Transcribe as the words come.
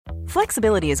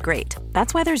Flexibility is great.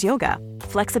 That's why there's yoga.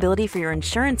 Flexibility for your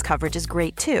insurance coverage is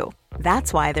great too.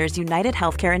 That's why there's United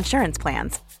Healthcare Insurance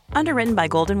Plans. Underwritten by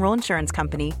Golden Rule Insurance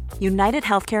Company, United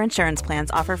Healthcare Insurance Plans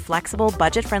offer flexible,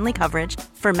 budget-friendly coverage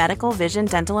for medical, vision,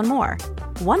 dental, and more.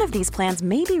 One of these plans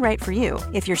may be right for you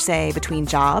if you're, say, between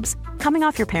jobs, coming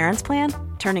off your parents' plan,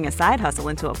 turning a side hustle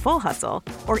into a full hustle,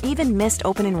 or even missed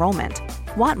open enrollment.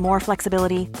 Want more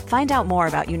flexibility? Find out more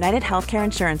about United Healthcare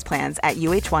Insurance Plans at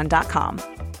uh1.com.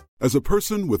 As a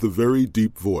person with a very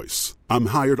deep voice, I'm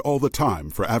hired all the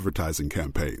time for advertising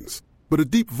campaigns. But a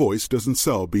deep voice doesn't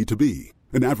sell B2B,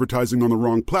 and advertising on the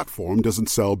wrong platform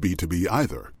doesn't sell B2B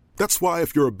either. That's why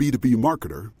if you're a B2B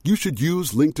marketer, you should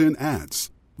use LinkedIn ads.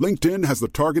 LinkedIn has the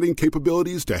targeting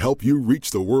capabilities to help you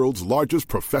reach the world's largest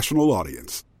professional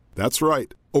audience. That's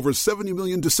right, over 70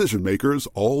 million decision makers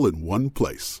all in one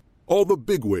place. All the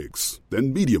big wigs,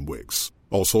 then medium wigs,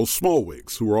 also small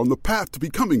wigs who are on the path to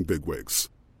becoming big wigs.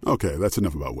 Okay, that's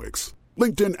enough about wigs.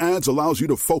 LinkedIn ads allows you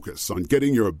to focus on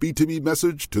getting your B2B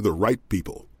message to the right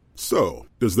people. So,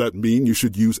 does that mean you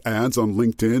should use ads on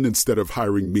LinkedIn instead of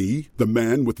hiring me, the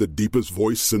man with the deepest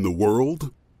voice in the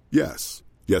world? Yes.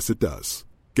 Yes, it does.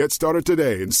 Get started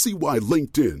today and see why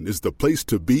LinkedIn is the place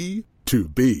to be to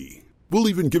be. We'll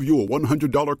even give you a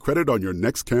 $100 credit on your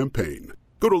next campaign.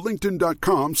 Go to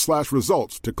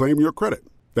linkedin.com/results to claim your credit.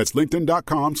 That's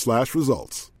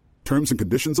linkedin.com/results. Terms and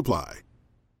conditions apply.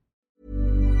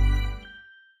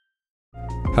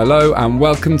 Hello and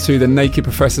welcome to the Naked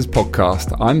Professors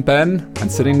podcast. I'm Ben and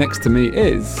sitting next to me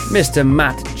is... Mr.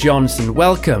 Matt Johnson.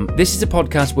 Welcome. This is a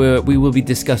podcast where we will be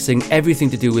discussing everything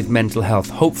to do with mental health,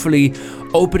 hopefully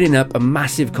opening up a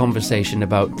massive conversation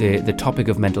about the topic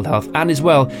of mental health and as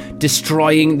well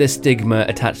destroying the stigma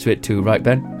attached to it too, right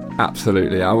Ben?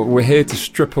 Absolutely. We're here to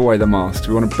strip away the mask.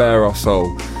 We want to bare our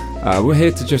soul. We're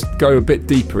here to just go a bit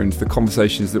deeper into the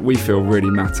conversations that we feel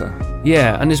really matter.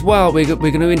 Yeah, and as well, we're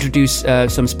going to introduce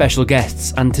some special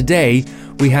guests. And today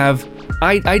we have,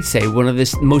 I'd say, one of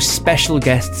the most special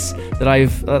guests that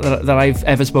I've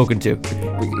ever spoken to.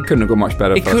 It couldn't have got much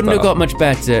better. It couldn't have got much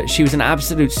better. She was an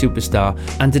absolute superstar.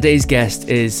 And today's guest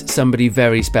is somebody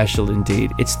very special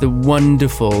indeed. It's the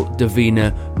wonderful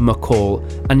Davina McCall.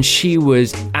 And she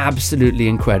was absolutely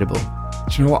incredible. Do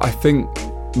you know what? I think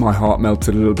my heart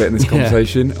melted a little bit in this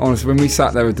conversation. Honestly, when we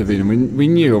sat there with Davina, we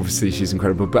knew obviously she's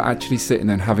incredible, but actually sitting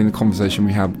there and having the conversation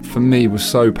we had, for me, was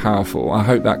so powerful. I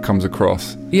hope that comes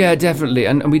across. Yeah, definitely.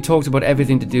 And we talked about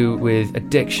everything to do with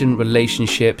addiction,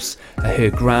 relationships, her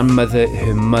grandmother,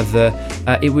 her mother.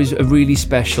 It was a really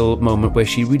special moment where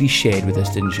she really shared with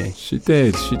us, didn't she? She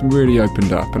did. She really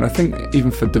opened up. And I think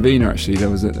even for Davina, actually, there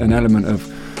was an element of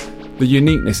the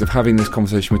uniqueness of having this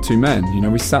conversation with two men. You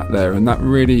know, we sat there and that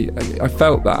really, I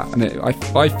felt that, and I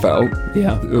felt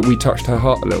that we touched her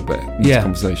heart a little bit in this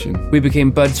conversation. We became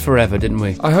buds forever, didn't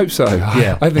we? I hope so.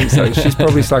 Yeah. I think so. She's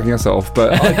probably slagging us off,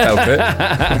 but I felt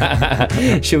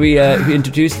it. Shall we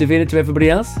introduce Davina to everybody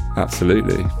else?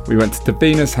 Absolutely. We went to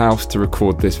Davina's house to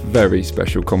record this very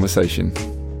special conversation.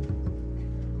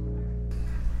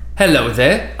 Hello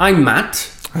there, I'm Matt.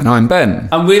 And I'm Ben.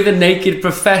 And we're the Naked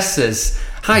Professors.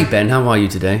 Hi Ben, how are you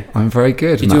today? I'm very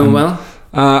good. You doing well?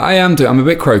 I am doing. I'm a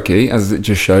bit croaky, as it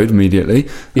just showed immediately.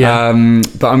 Yeah.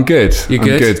 But I'm good. You're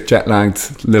good? I'm good. Jet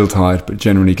lagged, a little tired, but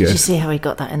generally good. Did you see how he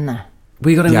got that in there?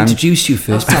 We got to introduce you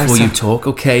first before you talk,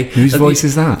 okay? Whose voice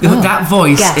is that? That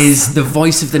voice is the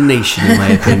voice of the nation, in my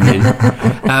opinion.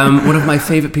 One of my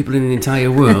favourite people in the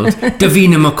entire world,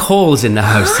 Davina McCall's in the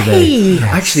house today. Yes.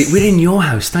 Actually, we're in your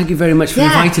house. Thank you very much for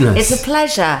inviting us. It's a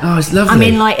pleasure. Oh, it's lovely. I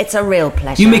mean, it's a real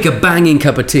pleasure. You make a banging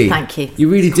cup of tea. Thank you. You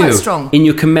really do. Quite strong. In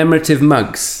your commemorative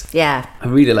mugs. Yeah. I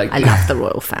really like that. I love the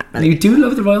royal family. You do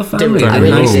love the royal family. I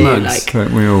really nice do. mugs.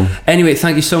 Don't we all? Anyway,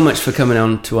 thank you so much for coming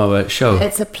on to our show.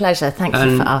 It's a pleasure. Thank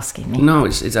you for asking me. No,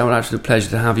 it's our absolute pleasure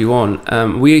to have you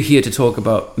on. We're here to talk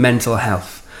about mental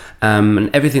health and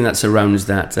everything that surrounds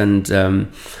that. And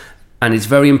it's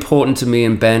very important to me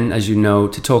and Ben, as you know,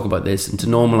 to talk about this and to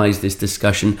normalise this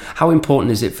discussion. How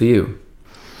important is it for you?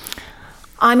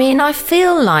 I mean, I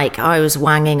feel like I was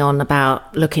wanging on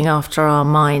about looking after our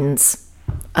minds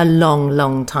a long,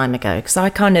 long time ago.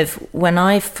 Because when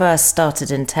I first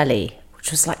started in telly,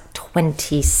 which was like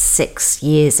 26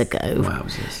 years ago. Wow.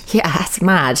 Yeah, that's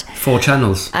mad. 4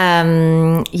 channels.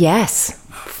 Yes,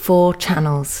 4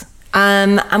 channels.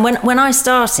 And when I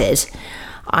started,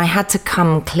 I had to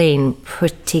come clean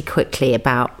pretty quickly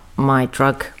about my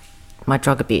drug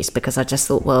abuse, because I just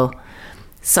thought, well,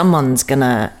 someone's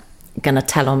gonna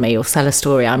tell on me or sell a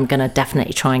story. I'm gonna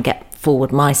definitely try and get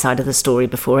forward my side of the story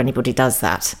before anybody does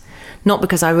that. Not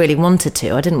because I really wanted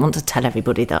to. I didn't want to tell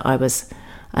everybody that I was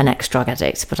an ex-drug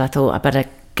addict, but I thought I better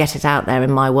get it out there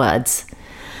in my words.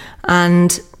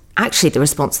 And actually the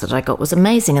response that I got was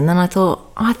amazing. And then I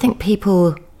thought, I think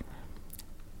people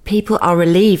are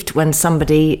relieved when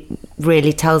somebody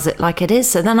really tells it like it is.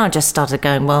 So then I just started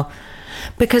going, well,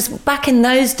 because back in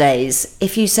those days,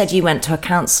 if you said you went to a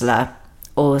counsellor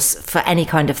or for any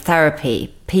kind of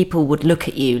therapy, people would look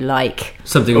at you like,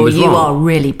 something was wrong. You are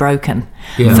really broken.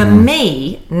 Yeah. For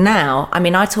me now, I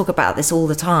mean, I talk about this all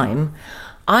the time.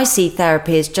 I see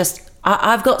therapy as just,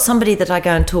 I've got somebody that I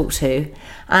go and talk to,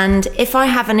 and if I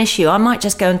have an issue, I might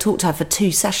just go and talk to her for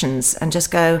 2 sessions and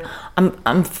just go,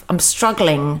 I'm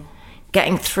struggling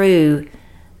getting through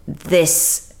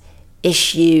this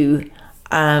issue.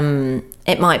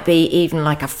 It might be even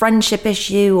like a friendship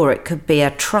issue, or it could be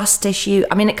a trust issue.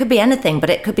 I mean, it could be anything, but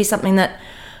it could be something that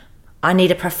I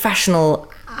need a professional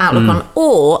outlook on,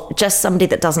 or just somebody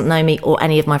that doesn't know me or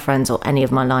any of my friends or any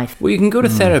of my life. Well, you can go to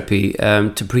therapy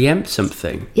to preempt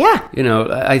something. Yeah. You know,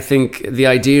 I think the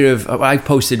idea of, I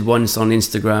posted once on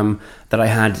Instagram that I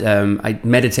had, I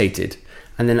meditated,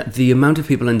 and then the amount of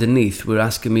people underneath were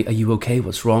asking me, are you okay?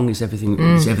 What's wrong? Is everything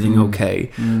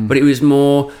okay? But it was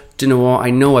more, do you know what? I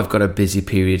know I've got a busy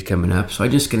period coming up, so I'm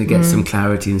just going to get some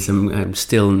clarity and some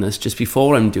stillness just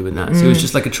before I'm doing that. So it was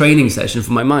just like a training session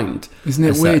for my mind. Isn't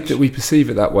it weird that we perceive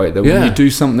it that way? That when you do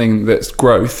something that's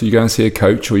growth, you go and see a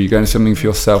coach, or you go and do something for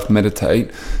yourself, meditate,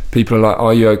 people are like,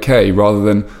 are you okay? Rather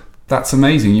than, that's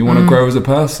amazing, you want to grow as a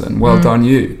person, well done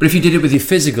you. But if you did it with your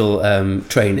physical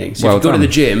training, so if you go to the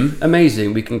gym,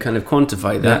 amazing, we can kind of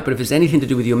quantify that. But if it's anything to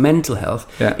do with your mental health,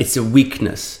 it's a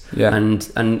weakness.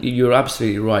 And you're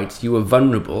absolutely right, you were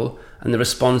vulnerable, and the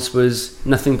response was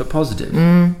nothing but positive.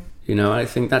 You know, I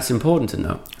think that's important to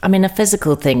know. I mean, a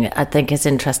physical thing I think is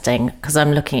interesting, because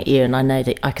I'm looking at you and I know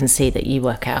that I can see that you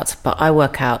work out, but I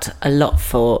work out a lot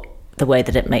for the way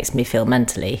that it makes me feel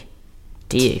mentally.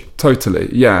 Do you? Totally,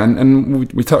 yeah.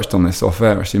 And we touched on this off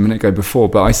air actually a minute ago before,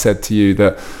 but I said to you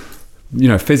that, you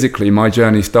know, physically my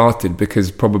journey started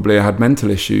because probably I had mental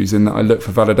issues, in that I looked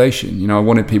for validation. You know, I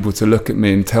wanted people to look at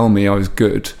me and tell me I was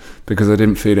good because I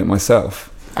didn't feel it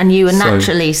myself. And you were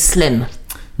naturally slim.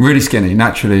 Really skinny,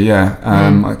 naturally,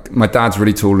 yeah. My dad's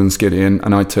really tall and skinny,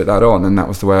 and I took that on, and that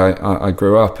was the way I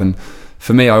grew up. And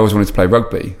for me, I always wanted to play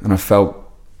rugby, and I felt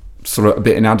sort of a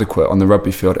bit inadequate on the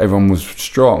rugby field. Everyone was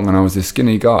strong and I was this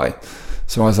skinny guy.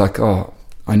 So I was like,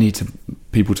 I need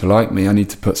people to like me. I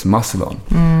need to put some muscle on.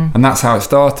 And that's how it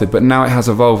started. But now it has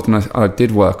evolved, and I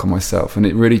did work on myself, and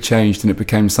it really changed, and it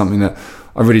became something that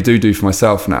I really do for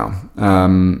myself now.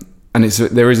 And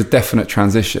there is a definite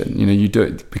transition. You know, you do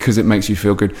it because it makes you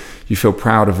feel good. You feel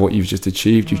proud of what you've just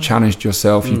achieved. You've challenged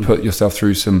yourself. You put yourself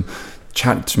through some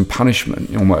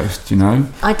punishment almost, you know.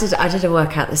 I did a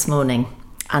workout this morning.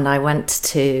 And I went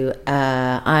to,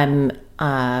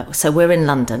 so we're in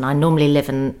London. I normally live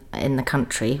in the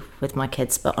country with my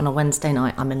kids, but on a Wednesday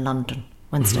night, I'm in London.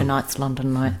 Wednesday night's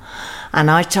London night.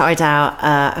 And I tried out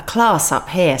a class up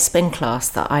here, spin class,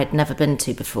 that I'd never been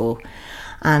to before.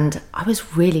 And I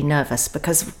was really nervous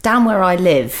because down where I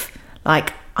live,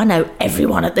 like, I know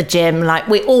everyone at the gym, like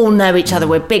we all know each other,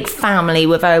 we're a big family,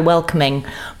 we're very welcoming.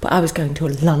 But I was going to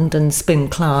a London spin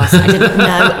class, I didn't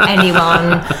know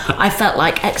anyone. I felt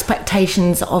like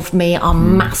expectations of me are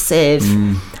massive.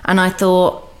 And I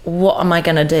thought, what am I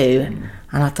going to do?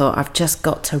 And I thought, I've just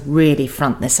got to really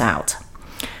front this out.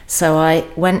 So I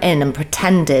went in and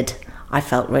pretended I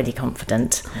felt really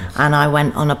confident, and I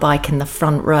went on a bike in the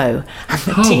front row, and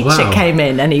the teacher came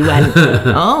in and he went,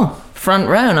 front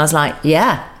row, and I was like,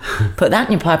 yeah, put that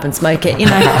in your pipe and smoke it, you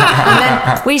know. And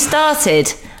then we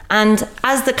started, and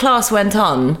as the class went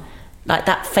on, like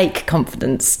that fake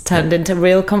confidence turned into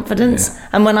real confidence.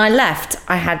 And when I left,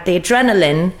 I had the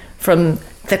adrenaline from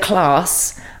the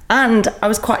class, and I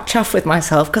was quite chuffed with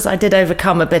myself because I did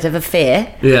overcome a bit of a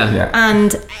fear.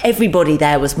 And everybody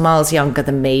there was miles younger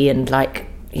than me, and like,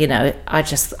 you know, I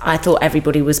thought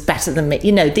everybody was better than me.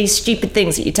 You know, these stupid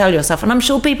things that you tell yourself. And I'm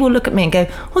sure people will look at me and go,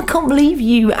 I can't believe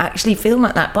you actually feel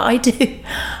like that. But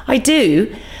I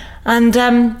do. And,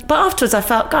 but afterwards I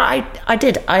felt, God, I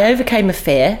did. I overcame a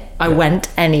fear. I went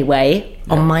anyway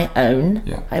on my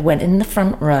own. I went in the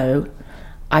front row.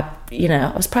 I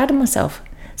was proud of myself.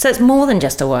 So it's more than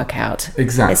just a workout.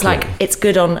 Exactly. It's like, it's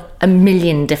good on a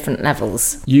million different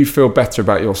levels. You feel better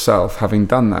about yourself having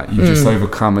done that. You just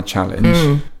overcome a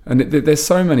challenge. And there's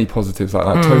so many positives like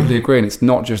that. I totally agree. And it's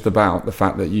not just about the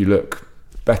fact that you look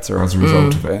better as a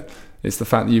result of it. It's the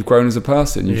fact that you've grown as a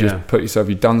person. You've just put yourself,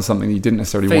 you've done something that you didn't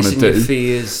necessarily want to do.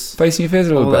 Facing your fears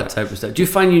a little bit. All that type of stuff. Do you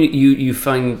find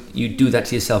you do that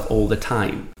to yourself all the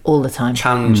time? All the time.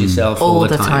 Challenge yourself all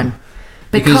the time.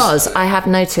 Because I have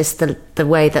noticed the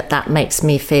way that makes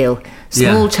me feel.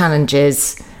 Small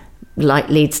challenges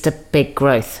leads to big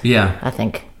growth. Yeah, I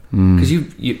think. Because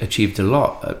you achieved a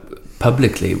lot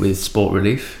publicly with Sport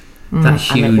Relief. That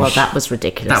huge. That was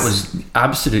ridiculous. That was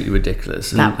absolutely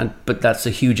ridiculous. But that's a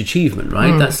huge achievement,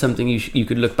 right? That's something you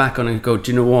could look back on and go,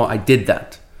 do you know what? I did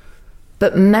that.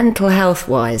 But mental health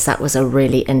wise, that was a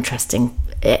really interesting.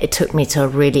 It took me to a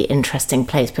really interesting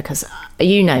place because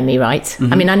you know me, right?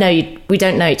 I mean, I know we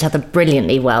don't know each other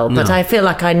brilliantly well, but I feel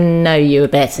like I know you a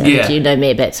bit and you know me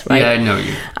a bit, right? Yeah, I know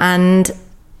you. And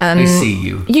I see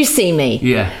you. You see me.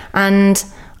 Yeah. And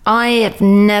I'm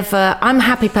a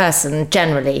happy person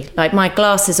generally. Like my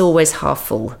glass is always half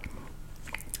full.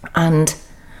 And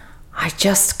I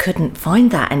just couldn't find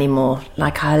that anymore.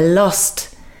 Like I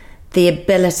lost the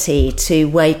ability to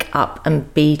wake up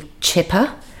and be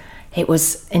chipper. It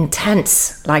was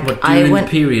intense. Like during the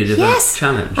period of that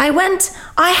challenge?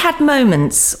 I had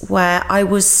moments where I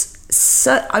was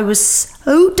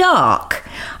so dark.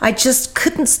 I just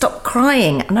couldn't stop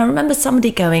crying. And I remember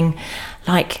somebody going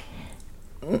like,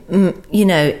 you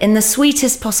know, in the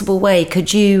sweetest possible way,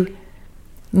 could you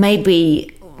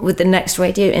maybe with the next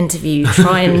radio interview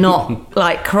try and not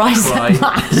like cry so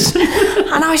much?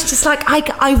 And I was just like,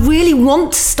 I really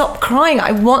want to stop crying.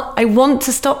 I want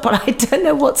to stop, but I don't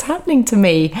know what's happening to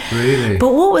me. Really?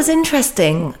 But what was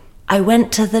interesting, I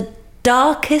went to the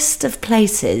darkest of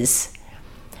places,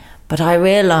 but I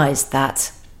realised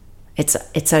that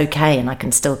it's okay and I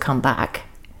can still come back.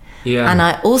 Yeah. And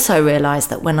I also realised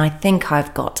that when I think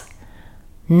I've got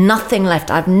nothing left,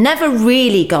 I've never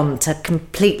really gone to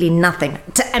completely nothing,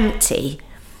 to empty,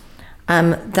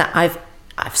 that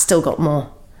I've still got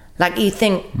more. Like you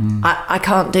think, I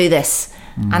can't do this.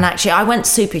 And actually I went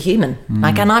superhuman.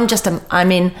 Like, and I'm just,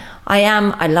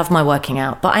 I love my working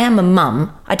out, but I am a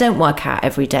mum. I don't work out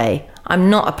every day. I'm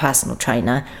not a personal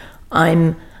trainer.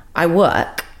 I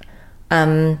work.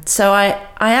 So I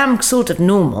am sort of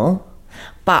normal,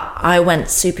 but I went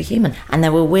superhuman. And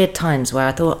there were weird times where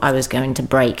I thought I was going to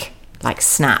break, like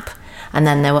snap. And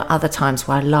then there were other times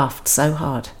where I laughed so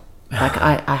hard. Like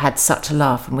I had such a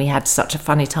laugh and we had such a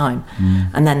funny time.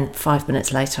 And then 5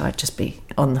 minutes later, I'd just be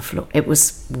on the floor. It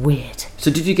was weird. So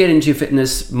did you get into your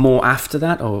fitness more after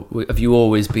that? Or have you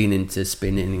always been into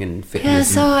spinning and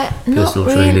fitness personal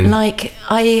training? Like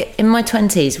in my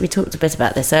 20s, we talked a bit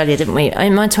about this earlier, didn't we?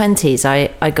 In my 20s,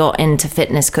 I got into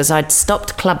fitness because I'd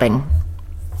stopped clubbing.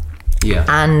 Yeah.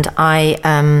 And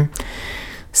I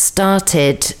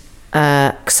started...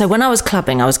 so when I was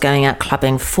clubbing, I was going out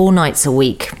clubbing 4 nights a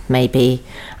week, maybe,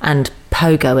 and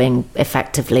pogoing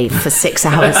effectively for 6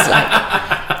 hours,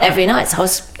 like every night. So I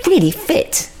was really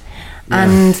fit. Yeah.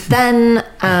 And then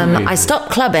I stopped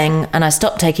clubbing and I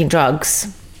stopped taking drugs.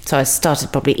 So I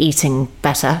started probably eating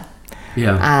better.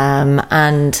 Yeah.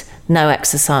 And no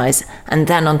exercise. And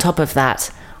then on top of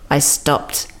that, I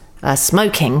stopped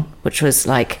smoking, which was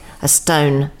like a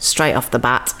stone straight off the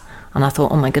bat. And I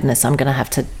thought, oh my goodness, I'm going to have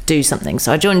to do something.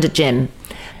 So I joined a gym.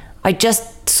 I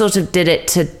just sort of did it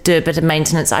to do a bit of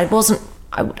maintenance. I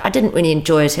didn't really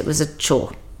enjoy it. It was a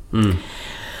chore.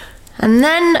 And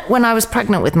then when I was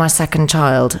pregnant with my second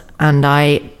child, and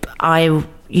I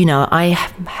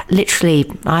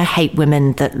hate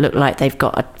women that look like they've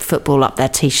got a football up their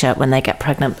t-shirt when they get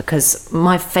pregnant, because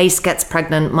my face gets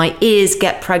pregnant, my ears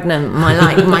get pregnant, my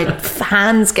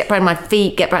hands get pregnant, my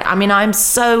feet get pregnant. I mean,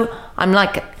 I'm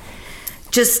like,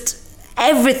 just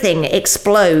everything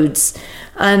explodes.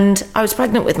 And I was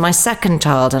pregnant with my second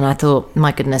child, and I thought,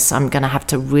 my goodness, I'm going to have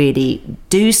to really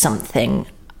do something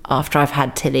after I've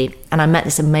had Tilly. And I met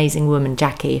this amazing woman,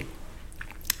 Jackie,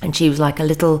 and she was like a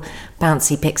little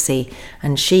bouncy pixie,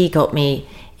 and she got me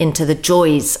into the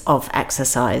joys of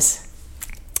exercise.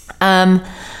 And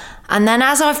then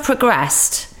as I've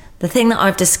progressed, the thing that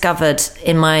I've discovered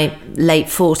in my late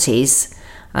 40s,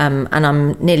 and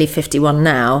I'm nearly 51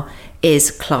 now,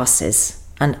 is classes.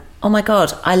 And oh my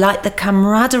God, I like the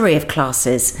camaraderie of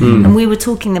classes. And we were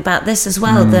talking about this as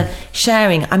well, the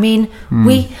sharing. I mean,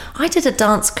 I did a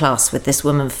dance class with this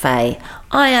woman, Faye.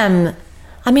 I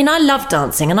love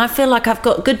dancing and I feel like I've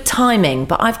got good timing,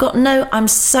 but I'm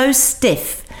so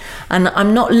stiff and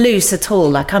I'm not loose at all.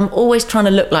 Like I'm always trying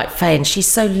to look like Faye, and she's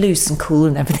so loose and cool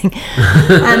and everything.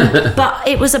 But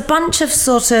it was a bunch of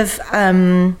sort of...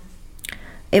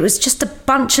 it was just a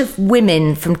bunch of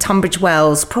women from Tunbridge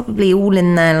Wells, probably all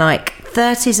in their like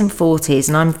 30s and 40s,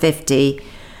 and I'm 50.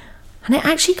 And it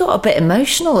actually got a bit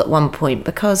emotional at one point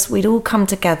because we'd all come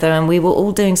together and we were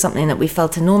all doing something that we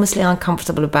felt enormously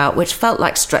uncomfortable about, which felt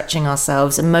like stretching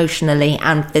ourselves emotionally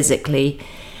and physically.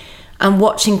 and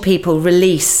watching people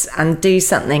release and do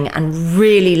something and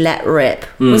really let rip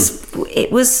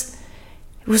was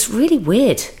really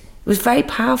weird. It was very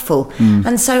powerful.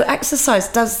 And so exercise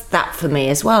does that for me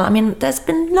as well. I mean, there's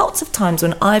been lots of times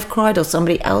when I've cried or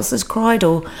somebody else has cried,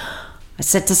 or I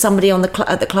said to somebody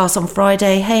at the class on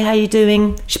Friday, "Hey, how you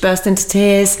doing?" She burst into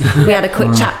tears. We had a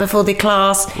quick chat before the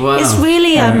class. Wow. It's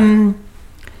really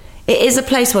it is a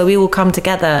place where we all come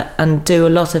together and do a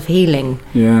lot of healing,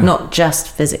 not just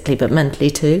physically but mentally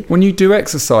too. When you do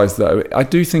exercise, though, I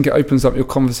do think it opens up your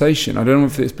conversation. I don't know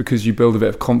if it's because you build a bit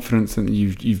of confidence and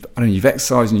you've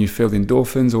exercised and you feel the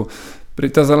endorphins, but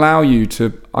it does allow you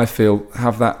to, I feel,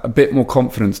 have that a bit more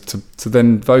confidence to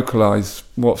then vocalise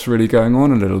what's really going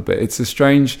on a little bit.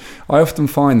 I often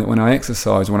find that when I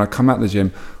exercise, when I come out the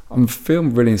gym, I'm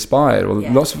feeling really inspired, or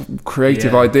lots of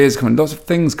creative ideas come, lots of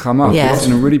things come up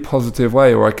in a really positive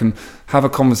way, or I can have a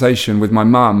conversation with my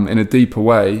mum in a deeper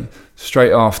way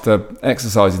straight after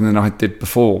exercising than I did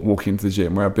before walking into the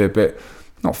gym, where I'd be a bit,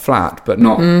 not flat, but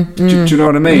not, do you know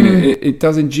what I mean? It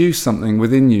does induce something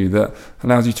within you that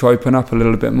allows you to open up a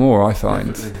little bit more, I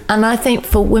find. And I think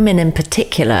for women in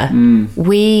particular,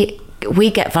 we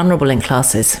get vulnerable in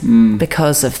classes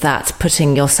because of that,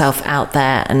 putting yourself out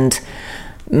there and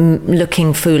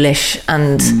looking foolish,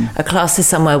 and a class is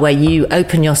somewhere where you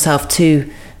open yourself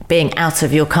to being out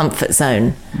of your comfort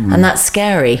zone, and that's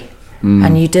scary,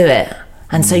 and you do it,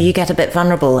 and so you get a bit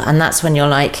vulnerable, and that's when you're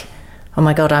like, oh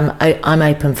my God, I'm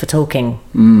open for talking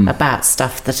about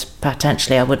stuff that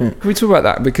potentially I wouldn't. Can we talk about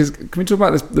that? Because can we talk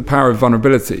about the power of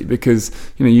vulnerability? Because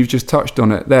you've just touched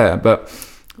on it there, but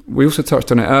we also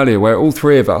touched on it earlier, where all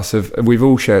three of us we've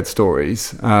all shared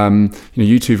stories.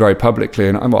 You two very publicly,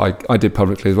 and I did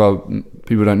publicly as well.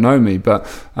 People don't know me, but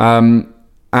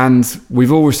and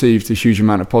we've all received a huge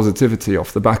amount of positivity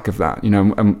off the back of that.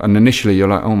 And initially you're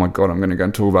like, oh my God, I'm going to go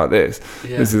and talk about this.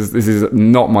 Yeah. This is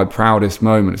not my proudest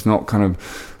moment. It's not kind of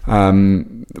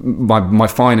my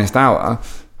finest hour,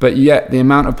 but yet the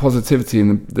amount of positivity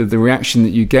and the reaction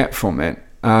that you get from it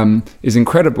is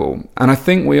incredible. And I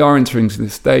think we are entering to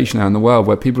this stage now in the world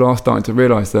where people are starting to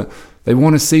realise that they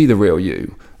want to see the real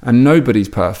you, and nobody's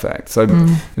perfect. So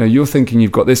you're thinking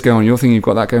you've got this going on, you're thinking you've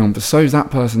got that going on, but so is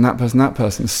that person, that person, that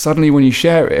person. Suddenly when you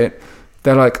share it,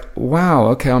 they're like, wow,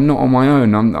 okay, I'm not on my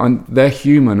own. They're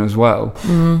human as well.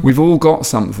 We've all got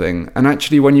something. And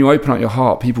actually, when you open up your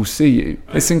heart, people see you.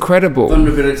 It's incredible.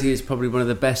 Vulnerability is probably one of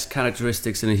the best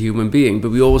characteristics in a human being, but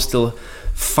we all still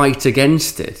fight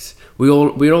against it.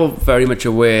 We're all very much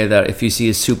aware that if you see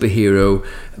a superhero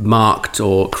marked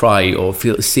or cry or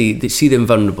see them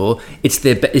vulnerable, it's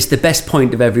the best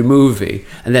point of every movie.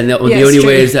 And then the only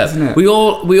way is that we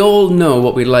all know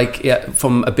what we like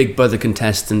from a Big Brother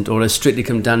contestant or a Strictly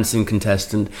Come Dancing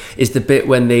contestant is the bit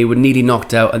when they were nearly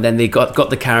knocked out and then they got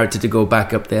the character to go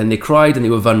back up there and they cried and they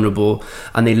were vulnerable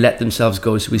and they let themselves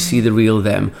go, so we see the real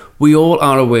them. We all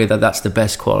are aware that that's the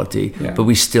best quality, but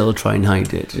we still try and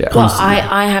hide it. Yeah. Well,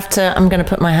 I'm going to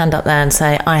put my hand up there and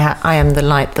say I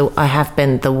have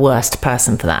been the worst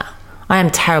person for that. I am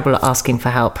terrible at asking for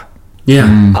help.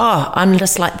 Yeah. I'm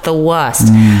just like the worst.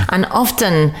 And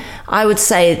often I would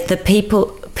say that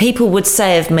people would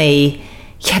say of me,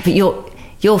 yeah, but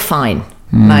you're fine.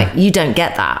 Like, you don't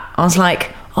get that. I was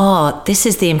like, this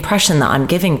is the impression that I'm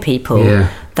giving people,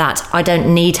 that I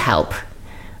don't need help.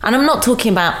 And I'm not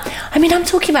talking about, I'm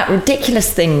talking about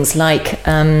ridiculous things like,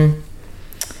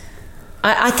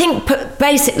 I think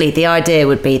basically the idea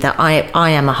would be that I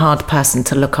am a hard person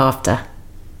to look after.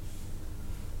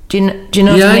 Do you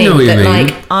know what I mean? I know what you mean.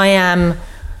 Like, I am...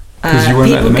 Because you won't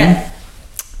let them in?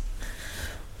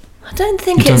 I don't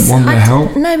think you don't want their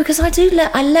help? No, because I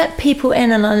let people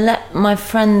in and I let my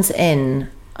friends in.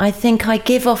 I think I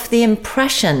give off the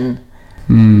impression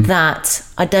that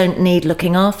I don't need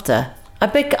looking after. I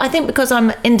think because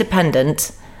I'm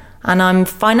independent and I'm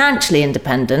financially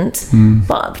independent,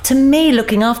 but to me,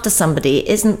 looking after somebody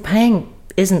isn't paying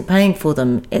for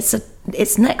them. It's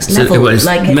next level. It's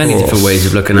many different ways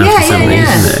of looking after somebody,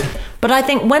 isn't it? But I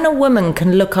think when a woman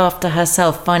can look after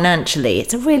herself financially,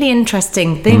 it's a really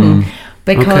interesting thing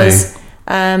because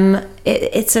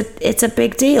it's a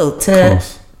big deal to.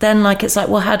 Then, it's like,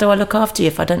 well, how do I look after you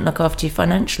if I don't look after you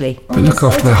financially? But look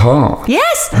after their heart.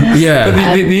 Yes. Yeah.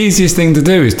 But the easiest thing to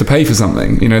do is to pay for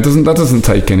something. That doesn't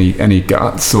take any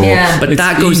guts or. Yeah. But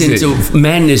that goes into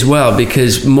men as well,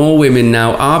 because more women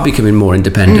now are becoming more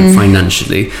independent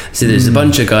financially. So there's a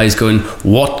bunch of guys going,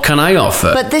 "What can I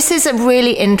offer?" But this is a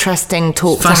really interesting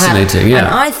talk. Fascinating, to have.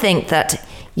 And I think that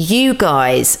you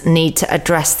guys need to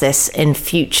address this in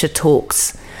future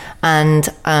talks, and.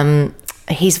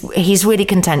 He's really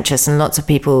contentious and lots of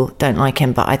people don't like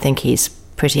him, but I think he's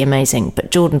pretty amazing. But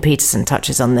Jordan Peterson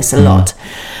touches on this a lot,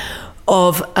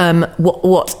 of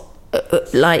what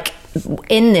like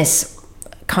in this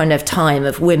kind of time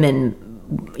of women,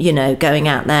 you know, going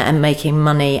out there and making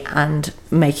money and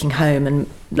making home and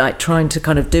like trying to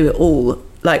kind of do it all,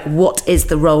 like what is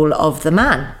the role of the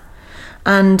man?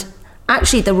 And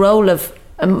actually the role of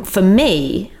for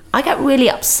me, I get really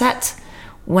upset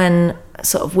when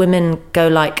sort of women go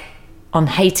like on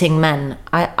hating men.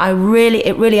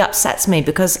 It really upsets me,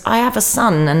 because I have a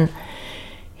son and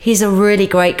he's a really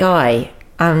great guy,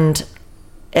 and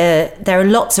there are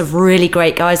lots of really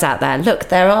great guys out there. Look,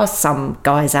 there are some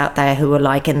guys out there who are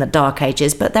like in the dark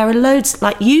ages, but there are loads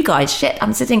like you guys. Shit,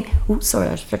 I'm sitting. Oh, sorry,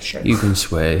 I was sure. You can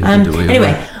swear.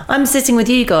 Anyway, I'm sitting with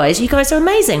you guys. You guys are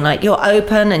amazing. Like, you're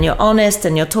open and you're honest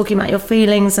and you're talking about your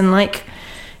feelings, and like,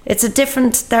 it's a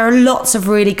different. There are lots of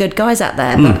really good guys out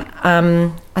there. But,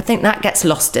 I think that gets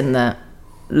lost in the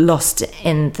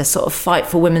sort of fight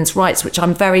for women's rights, which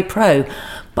I'm very pro.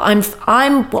 But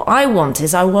I'm what I want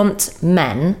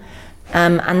men,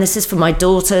 and this is for my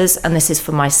daughters, and this is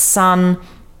for my son,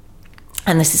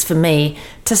 and this is for me,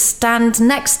 to stand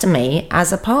next to me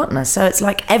as a partner. So it's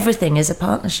like everything is a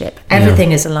partnership.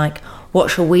 Everything is like,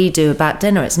 what shall we do about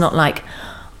dinner? It's not like,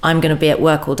 I'm going to be at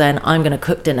work all day and I'm going to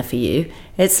cook dinner for you.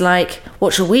 It's like,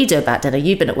 what shall we do about dinner?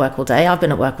 You've been at work all day. I've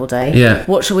been at work all day. Yeah.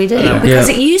 What shall we do? Because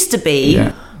it used to be,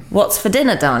 what's for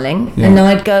dinner, darling? And then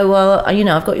I'd go, well, you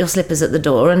know, I've got your slippers at the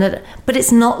door. But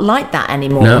it's not like that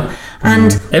anymore. No.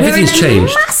 And everything's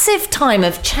changed. Massive time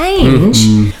of change.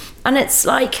 And it's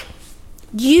like,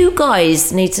 you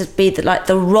guys need to be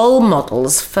the role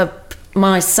models for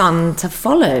my son to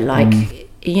follow. Like,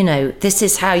 you know, this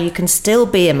is how you can still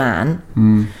be a man.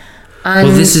 And,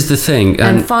 well, this is the thing.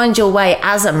 And find your way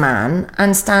as a man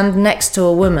and stand next to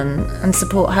a woman and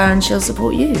support her, and she'll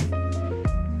support you.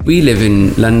 We live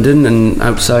in London and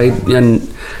outside,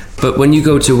 but when you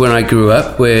go to where I grew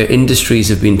up, where industries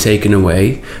have been taken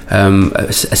away,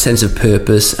 a sense of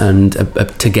purpose and a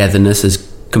togetherness has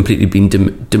completely been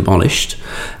demolished.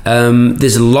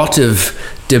 There's a lot of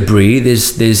debris.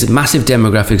 There's massive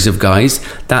demographics of guys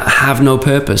that have no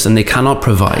purpose and they cannot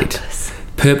provide.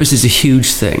 Purpose is a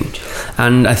huge thing.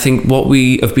 And I think what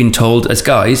we have been told as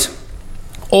guys,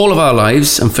 all of our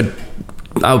lives, and for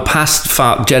our past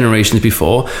generations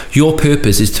before, your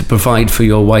purpose is to provide for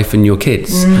your wife and your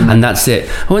kids, and that's it.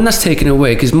 When that's taken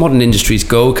away, because modern industries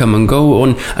come and go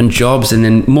on, and jobs, and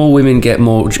then more women get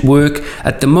more work.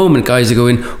 At the moment, guys are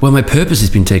going, well, my purpose has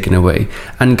been taken away,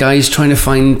 and guys trying to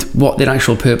find what their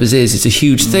actual purpose is. It's a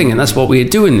huge thing, and that's what we're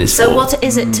doing this for. So what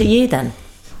is it to you then?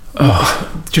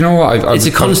 Oh, do you know what? It's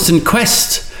a constant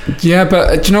quest. Yeah,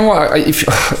 but do you know what?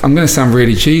 I'm going to sound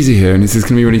really cheesy here, and this is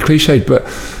going to be really cliched, but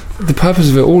the purpose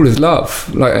of it all is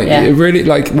love. Like, it really,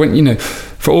 like, when, you know,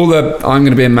 for all the, I'm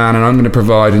going to be a man and I'm going to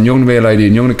provide, and you're going to be a lady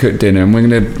and you're going to cook dinner,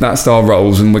 and that's our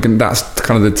roles, and that's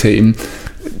kind of the team.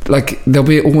 Like,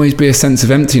 there'll always be a sense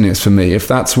of emptiness for me if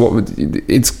that's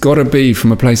it's got to be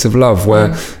from a place of love,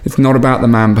 where it's not about the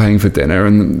man paying for dinner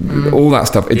and all that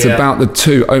stuff. It's about the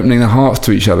two opening their hearts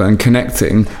to each other and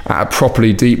connecting at a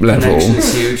properly deep level.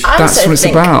 That's what it's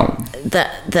about.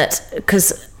 That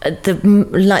because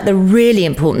the really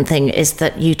important thing is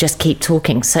that you just keep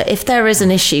talking. So if there is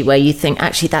an issue where you think,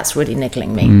 actually, that's really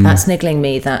niggling me, that's niggling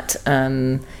me, that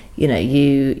you know,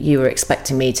 you were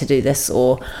expecting me to do this,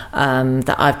 or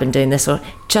that I've been doing this, or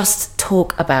just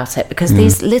talk about it, because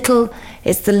it's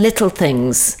the little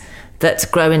things that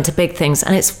grow into big things.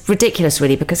 And it's ridiculous,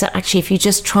 really, because actually, if you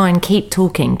just try and keep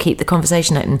talking, keep the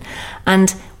conversation open,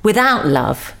 and without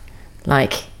love,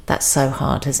 like, that's so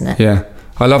hard, isn't it? Yeah.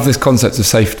 I love this concept of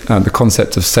safe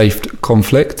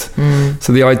conflict.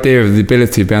 So the idea of the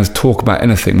ability of being able to talk about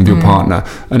anything with your partner,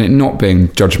 and it not being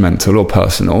judgmental or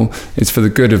personal, it's for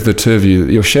the good of the two of you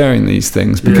that you're sharing these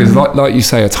things. Because like you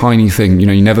say, a tiny thing, you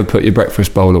know, you never put your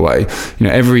breakfast bowl away. You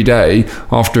know, every day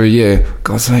after a year,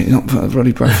 God's sake, not put a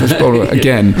bloody breakfast bowl away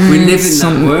again. We live in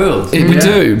that world. We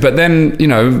do. But then, you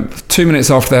know, 2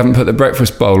 minutes after they haven't put the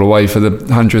breakfast bowl away for the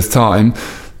 100th time,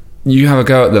 you have a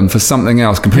go at them for something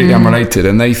else completely unrelated,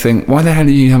 and they think, why the hell are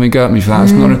you having a go at me for that?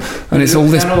 It's not and it's all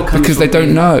this because they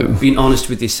don't know. Being honest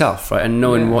with yourself, right, and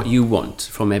knowing what you want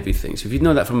from everything. So if you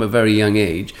know that from a very young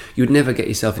age, you'd never get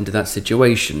yourself into that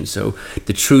situation. So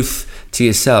the truth to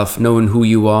yourself, knowing who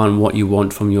you are and what you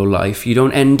want from your life, you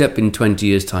don't end up in 20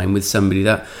 years' time with somebody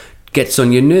that gets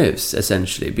on your nerves,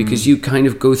 essentially, because you kind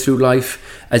of go through life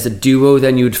as a duo,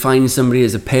 then you'd find somebody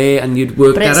as a pair and you'd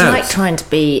work that out.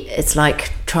 But it's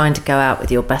like trying to go out with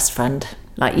your best friend.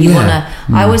 Like, you want to,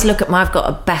 I always look at I've got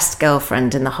a best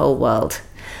girlfriend in the whole world,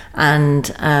 and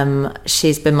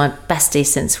she's been my bestie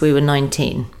since we were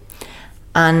 19.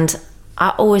 And I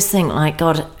always think, like,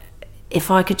 God, if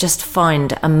I could just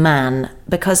find a man,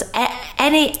 because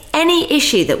any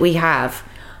issue that we have,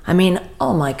 I mean,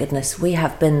 oh my goodness, we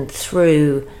have been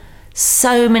through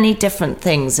so many different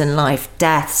things in life,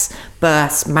 deaths,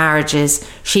 births, marriages.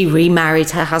 She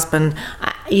remarried her husband.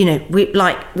 You know,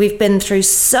 we've been through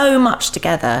so much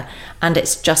together, and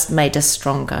it's just made us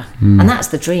stronger. And that's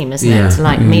the dream, isn't it?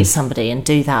 To meet somebody and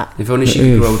do that. If only she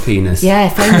could grow a penis. Yeah,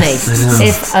 if only.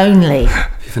 If only.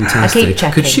 Fantastic. I keep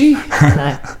checking. Could she?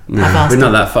 No. We're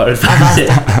not that far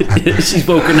advanced. She's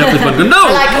woken up with one. No!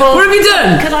 Like, well, what have you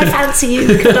done? Could I fancy you?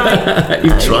 Could I?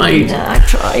 You've tried. I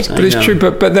tried. But it's true.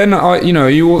 But then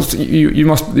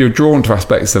you're drawn to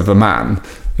aspects of a man,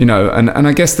 you know, and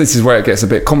I guess this is where it gets a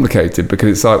bit complicated, because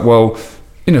it's like, well,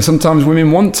 you know, sometimes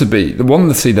women want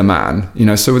to see the man, you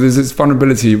know, so there's this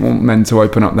vulnerability. You want men to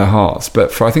open up their hearts,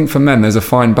 but I think for men there's a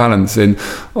fine balance in,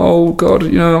 oh God,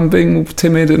 you know, I'm being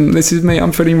timid and this is me,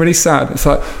 I'm feeling really sad. It's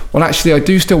like, well, actually I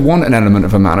do still want an element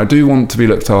of a man. I do want to be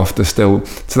looked after still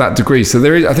to that degree. So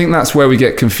I think that's where we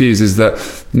get confused, is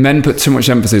that men put too much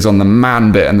emphasis on the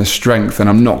man bit and the strength, and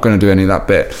I'm not going to do any of that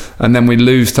bit, and then we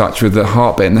lose touch with the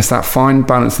heart bit, and there's that fine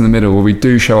balance in the middle where we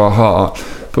do show our heart,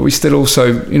 but we still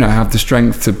also, you know, have the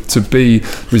strength to be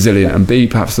resilient and be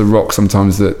perhaps the rock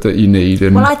sometimes that you need.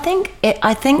 And well, I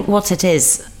think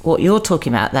what you're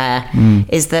talking about there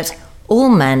is that all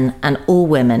men and all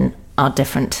women are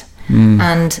different,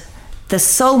 and the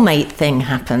soulmate thing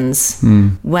happens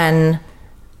when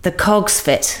the cogs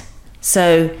fit.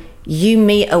 So you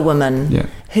meet a woman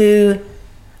who,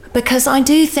 because I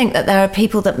do think that there are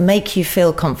people that make you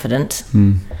feel confident.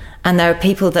 And there are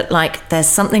people that, like, there's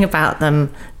something about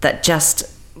them that just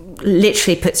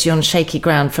literally puts you on shaky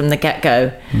ground from the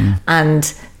get-go. And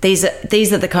these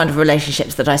are the kind of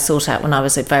relationships that I sought out when I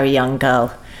was a very young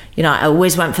girl. You know, I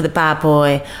always went for the bad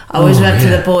boy. I always went for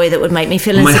the boy that would make me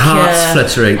feel insecure. My heart's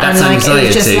fluttering. That's and, like, anxiety.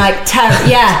 It was just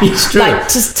like, It's true. like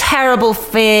just terrible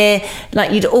fear.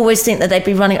 Like, you'd always think that they'd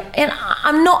be running. And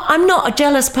I'm not a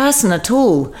jealous person at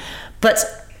all, but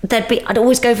I'd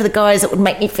always go for the guys that would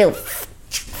make me feel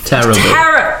terrible.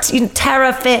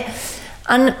 Terror, fear.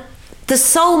 And the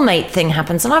soulmate thing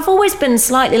happens, and I've always been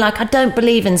slightly like, I don't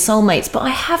believe in soulmates, but I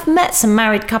have met some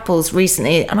married couples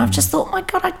recently, and I've just thought, my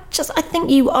God, I think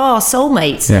you are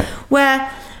soulmates,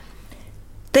 where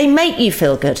they make you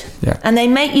feel good, and they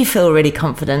make you feel really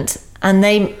confident, and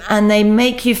they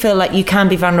make you feel like you can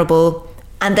be vulnerable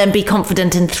and then be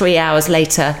confident in 3 hours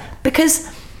later, because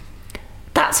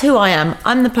that's who I am.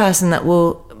 I'm the person that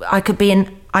I could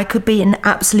be in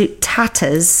absolute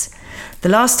tatters. The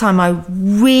last time I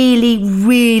really,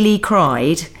 really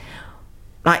cried,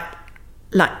 like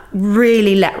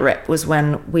really let rip, was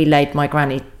when we laid my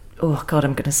granny. Oh God,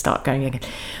 I'm going to start going again.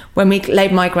 When we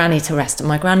laid my granny to rest, and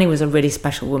my granny was a really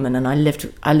special woman, and I lived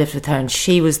with her, and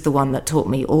she was the one that taught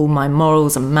me all my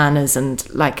morals and manners, and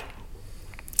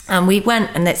we went,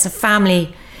 and it's a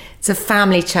family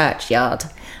churchyard,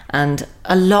 and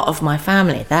a lot of my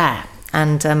family there.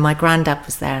 And my granddad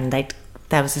was there, and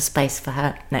there was a space for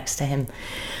her next to him.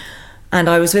 And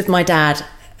I was with my dad,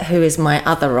 who is my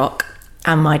other rock,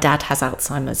 and my dad has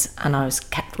Alzheimer's, and I was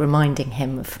kept reminding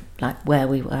him of like where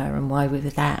we were and why we were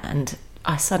there. And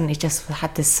I suddenly just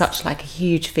had this such like a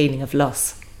huge feeling of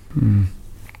loss. And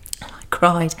I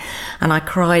cried, and I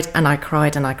cried, and I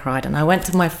cried, and I cried. And I went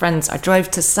to my friend's, I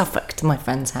drove to Suffolk to my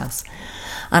friend's house.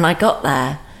 And I got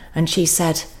there, and she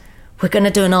said, "We're going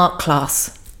to do an art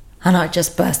class." And I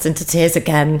just burst into tears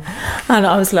again. And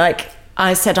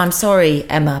I said, "I'm sorry,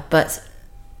 Emma, but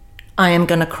I am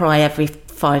going to cry every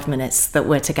 5 minutes that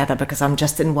we're together, because I'm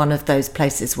just in one of those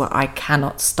places where I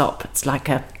cannot stop. It's like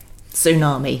a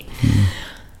tsunami."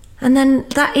 And then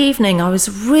that evening I was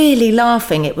really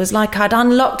laughing. It was like I'd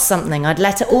unlocked something. I'd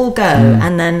let it all go.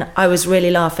 And then I was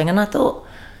really laughing. And I thought,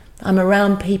 I'm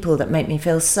around people that make me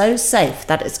feel so safe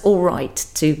that it's all right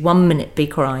to 1 minute be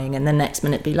crying and the next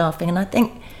minute be laughing. And I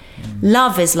think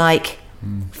love is like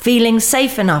feeling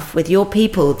safe enough with your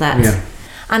people that,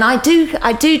 and I do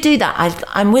that.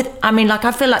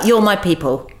 I feel like you're my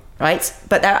people, right?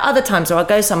 But there are other times where I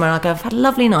go somewhere and I go, I've had a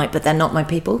lovely night, but they're not my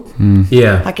people.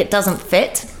 Like it doesn't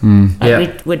fit.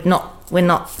 We're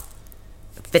not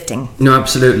fitting. No,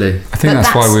 absolutely. I think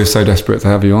that's why we're so desperate to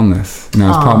have you on this. You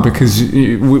know, as part, because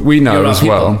we know as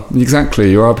well. Exactly,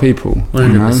 you're our people.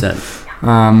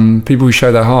 100%. People who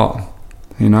show their heart.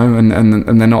 You know,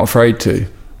 and they're not afraid to,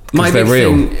 because they're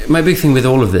real. My big thing with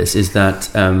all of this is that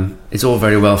it's all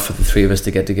very well for the three of us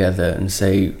to get together and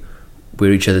say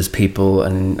we're each other's people,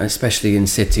 and especially in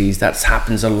cities, that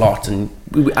happens a lot. And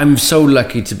I'm so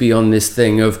lucky to be on this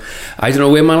thing of, I don't know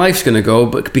where my life's going to go,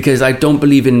 but because I don't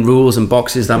believe in rules and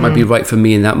boxes, that might be right for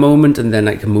me in that moment, and then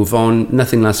I can move on.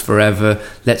 Nothing lasts forever.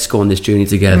 Let's go on this journey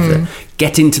together.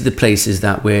 Get into the places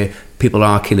that where people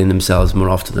are killing themselves more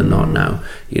often than not now.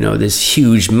 You know, there's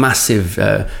huge, massive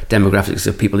demographics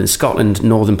of people in Scotland,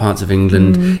 northern parts of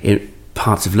England, in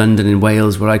parts of London, in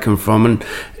Wales, where I come from, and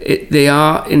they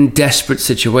are in desperate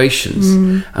situations.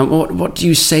 And what do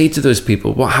you say to those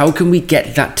people? How can we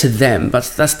get that to them?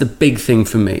 That's the big thing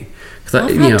for me.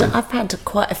 I've had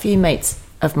quite a few mates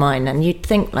of mine, and you'd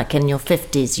think like in your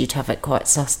 50s you'd have it quite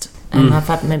sussed. And I've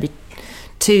had maybe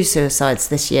 2 suicides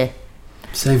this year.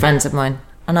 Same. Friends of mine.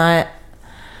 And I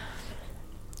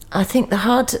think the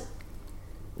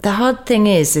hard thing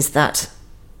is that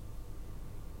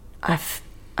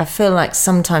I feel like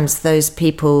sometimes those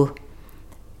people,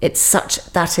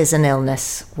 that is an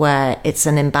illness where it's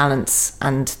an imbalance,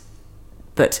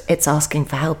 but it's asking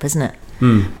for help, isn't it?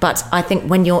 But I think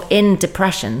when you're in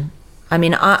depression, I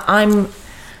mean, I'm,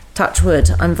 touch wood,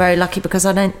 I'm very lucky because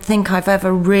I don't think I've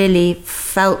ever really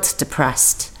felt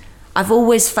depressed. I've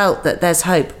always felt that there's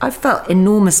hope. I've felt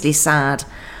enormously sad,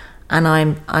 and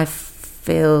I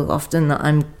feel often that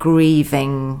I'm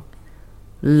grieving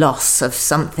loss of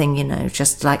something, you know,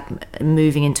 just like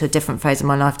moving into a different phase of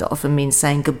my life that often means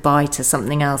saying goodbye to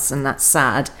something else, and that's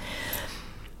sad.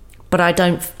 But I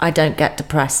don't get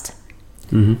depressed.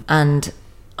 And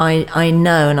I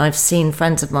know, and I've seen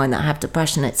friends of mine that have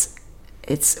depression,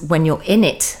 it's when you're in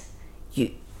it,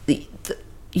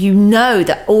 you know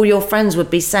that all your friends would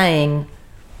be saying,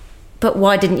 but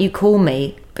why didn't you call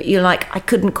me? But you're like, I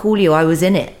couldn't call you, I was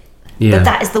in it. But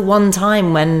that is the one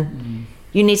time when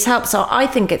you need help. So I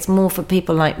think it's more for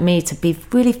people like me to be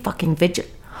really fucking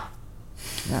vigilant.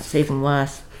 That's even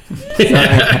worse.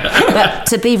 But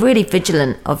to be really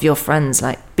vigilant of your friends,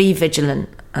 like be vigilant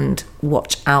and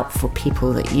watch out for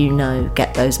people that you know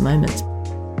get those moments.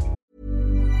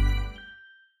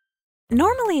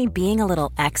 Normally, being a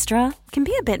little extra can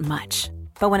be a bit much.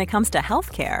 But when it comes to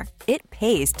healthcare, it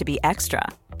pays to be extra.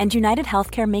 And United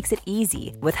Healthcare makes it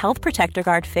easy with Health Protector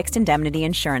Guard fixed indemnity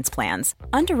insurance plans.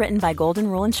 Underwritten by Golden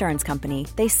Rule Insurance Company,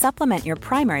 they supplement your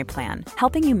primary plan,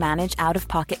 helping you manage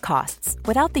out-of-pocket costs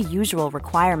without the usual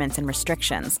requirements and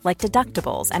restrictions like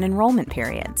deductibles and enrollment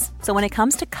periods. So when it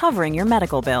comes to covering your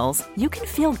medical bills, you can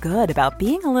feel good about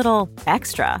being a little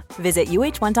extra. Visit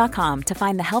uh1.com to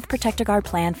find the Health Protector Guard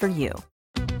plan for you.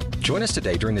 Join us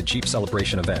today during the Jeep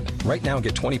Celebration event. Right now,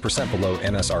 get 20% below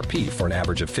MSRP for an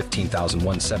average of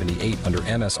 $15,178 under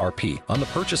MSRP on the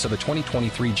purchase of a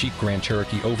 2023 Jeep Grand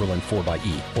Cherokee Overland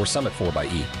 4xE or Summit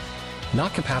 4xE.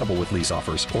 Not compatible with lease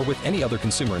offers or with any other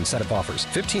consumer incentive offers.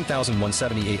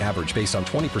 $15,178 average based on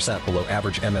 20% below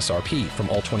average MSRP from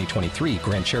all 2023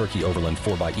 Grand Cherokee Overland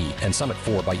 4xE and Summit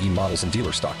 4xE models in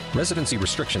dealer stock. Residency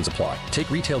restrictions apply.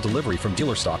 Take retail delivery from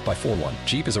dealer stock by 4/1.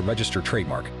 Jeep is a registered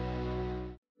trademark.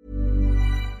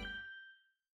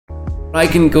 I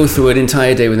can go through an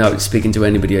entire day without speaking to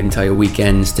anybody, an entire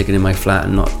weekend sticking in my flat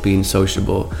and not being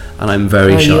sociable, and I'm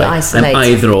very shy. You isolate.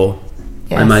 I'm either or.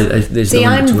 Yes. There's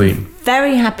no in between. I'm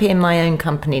very happy in my own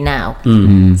company now.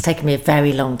 It's taken me a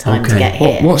very long time to get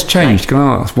here. What's changed? Can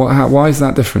I ask? Why is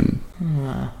that different?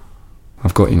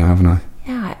 I've got you now, haven't I?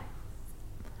 Yeah.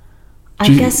 I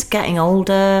guess getting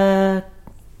older,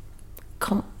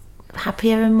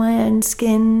 happier in my own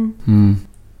skin.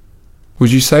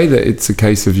 Would you say that it's a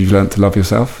case of you've learned to love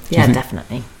yourself? Yeah,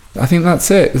 definitely. I think that's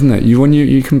it, isn't it? When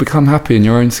you can become happy in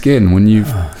your own skin when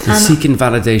you've seeking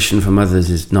validation from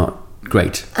others is not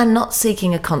great, and not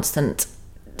seeking a constant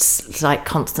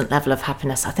level of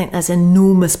happiness. I think there's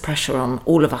enormous pressure on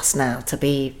all of us now to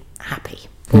be happy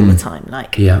all the time,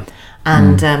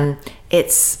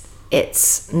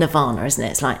 it's nirvana, isn't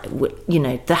it? It's like, you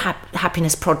know, the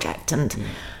happiness project and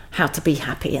how to be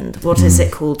happy, and what is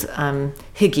it called,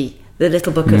 Hygge. The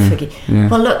little book of Hygge. Yeah.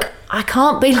 Well, look, I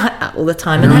can't be like that all the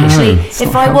time. And actually,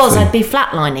 if I was, I'd be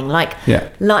flatlining. Like,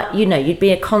 you know, you'd be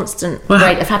a constant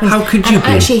rate of happiness. How could you be?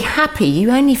 Actually, happy,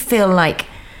 you only feel like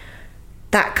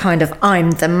that kind of I'm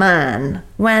the man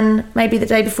when maybe the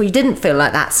day before you didn't feel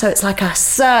like that. So it's like a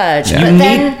surge.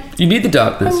 Yeah. But you need the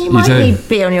darkness. You might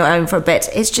be on your own for a bit.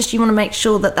 It's just you want to make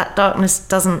sure that darkness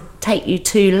doesn't take you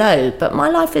too low. But my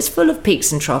life is full of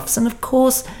peaks and troughs. And of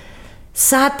course,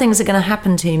 sad things are going to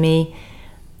happen to me,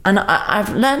 and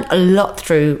I've learned a lot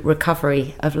through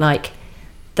recovery of like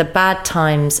the bad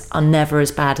times are never as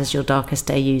bad as your darkest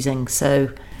day using. So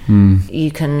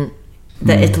you can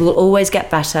that it will always get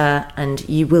better, and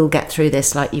you will get through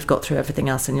this like you've got through everything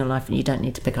else in your life, and you don't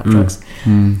need to pick up drugs.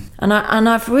 And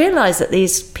I've realised that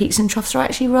these peaks and troughs are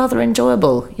actually rather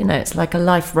enjoyable. You know, it's like a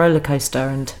life roller coaster,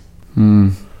 and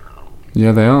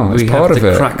Yeah, they are. It's part of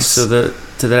it. Cracks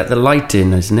to let the light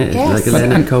in, isn't it? Yes. Like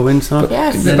letting it go inside.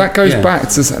 Yes. That goes back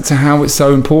to how it's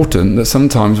so important that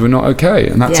sometimes we're not okay,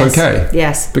 and that's okay.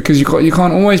 Yes. Because you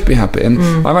can't always be happy. And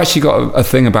I've actually got a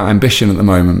thing about ambition at the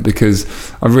moment, because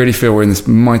I really feel we're in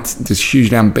this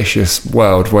hugely ambitious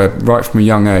world where right from a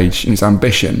young age it's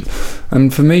ambition.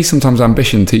 And for me, sometimes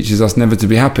ambition teaches us never to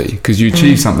be happy, because you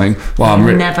achieve something. Well,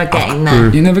 You're never getting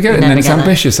there. You never get it, and then it's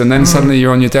ambitious, and then suddenly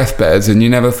you're on your deathbeds, and you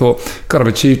never thought, God, I've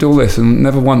achieved all this, and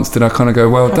never once did I kind of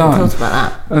go, well done. Thought about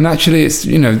that. And actually,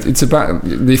 it's about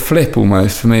the flip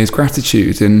almost for me is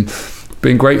gratitude and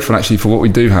being grateful actually for what we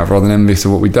do have, rather than envious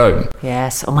of what we don't.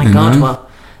 Yes. Oh my God. Well,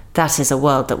 that is a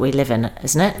world that we live in,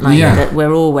 isn't it? Like that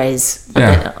we're always a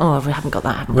bit, we haven't got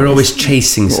that. Haven't We're we? always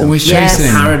chasing something. Always chasing.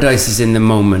 Paradise is in the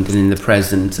moment and in the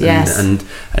present, and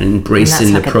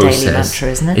embracing And that's the like a daily process. mantra,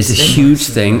 isn't it? It's a huge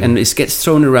thing, and it gets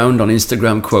thrown around on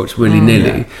Instagram quotes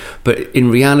willy-nilly. But in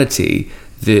reality,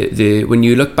 the when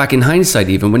you look back in hindsight,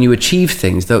 even when you achieve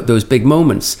things, those big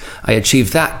moments, I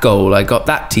achieved that goal, I got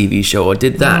that TV show, I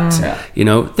did that.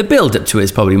 The build up to it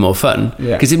is probably more fun,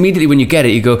 because immediately when you get it,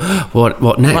 you go,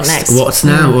 what next? What's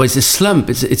now? Or it's a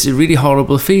slump. It's a really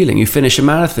horrible feeling. You finish a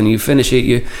marathon, you finish it,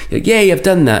 you're like, yay, I've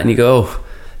done that, and you go,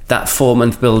 that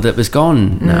 4-month build up is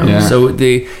gone now. So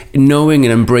the knowing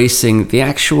and embracing the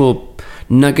actual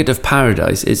nugget of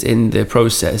paradise is in the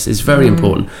process is very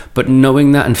important, but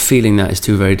knowing that and feeling that is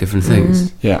two very different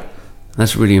things.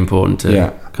 That's really important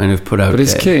to kind of put out. But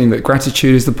it's key that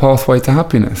gratitude is the pathway to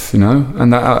happiness,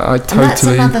 and that I totally. And that's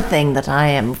another thing that I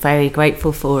am very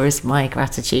grateful for, is my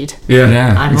gratitude.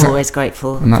 I'm always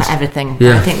grateful for everything.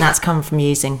 I think that's come from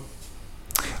using.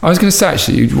 I was going to say,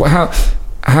 actually,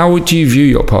 how would you view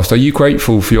your past? Are you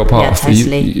grateful for your past? Yeah,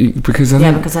 totally. Because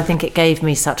I think it gave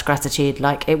me such gratitude.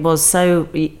 Like, it was so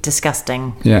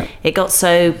disgusting. It got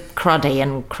so cruddy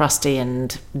and crusty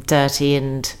and dirty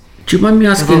and. Do you mind me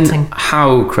asking revolting.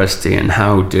 How crusty and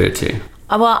how dirty?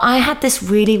 Well, I had this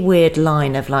really weird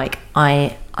line of like,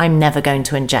 I'm never going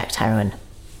to inject heroin.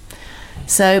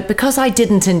 So because I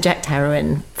didn't inject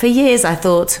heroin for years, I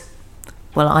thought,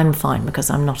 well, I'm fine because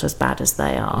I'm not as bad as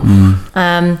they are.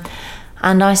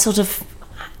 And I sort of,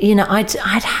 I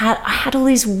had all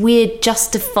these weird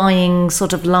justifying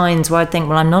sort of lines where I'd think,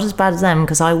 well, I'm not as bad as them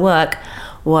because I work,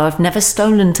 or I've never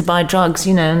stolen to buy drugs,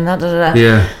 and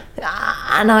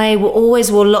And I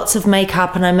always wore lots of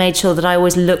makeup, and I made sure that I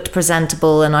always looked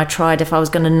presentable, and I tried, if I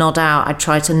was going to nod out, I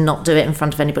tried to not do it in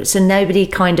front of anybody. So nobody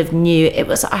kind of knew it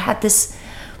was, I had this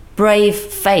brave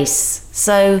face.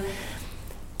 So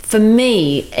for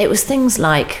me, it was things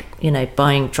like,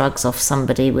 buying drugs off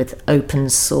somebody with open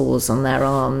sores on their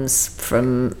arms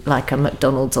from like a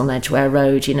McDonald's on Edgware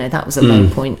Road, that was a low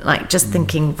point. Like just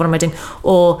thinking, what am I doing?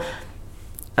 Or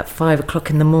at 5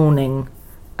 o'clock in the morning,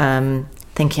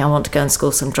 thinking I want to go and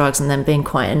score some drugs, and then being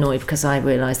quite annoyed because I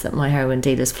realised that my heroin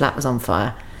dealer's flat was on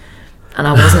fire. And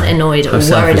I wasn't annoyed or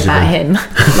worried about him.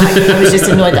 I was just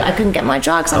annoyed that I couldn't get my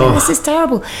drugs. I mean, this is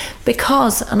terrible.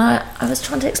 Because, and I was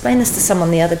trying to explain this to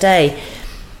someone the other day,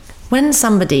 when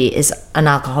somebody is an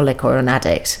alcoholic or an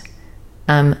addict,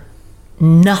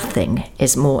 nothing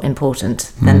is more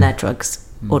important than their drugs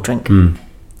or drink. And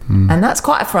that's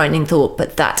quite a frightening thought,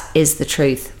 but that is the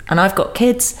truth. And I've got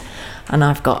kids, and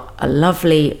I've got a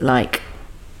lovely,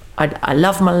 I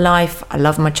love my life, I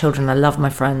love my children, I love my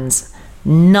friends.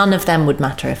 None of them would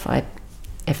matter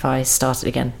if I started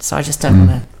again. So I just don't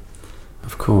want to,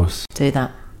 of course, do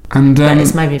that. And but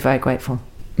it's made me very grateful.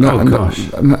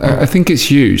 Gosh, I think it's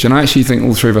huge, and I actually think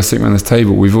all three of us sitting around this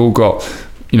table, we've all got,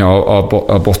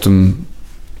 our bottom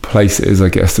places, I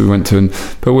guess, that we went to,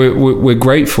 but we're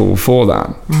grateful for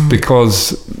that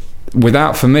because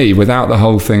without the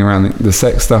whole thing around the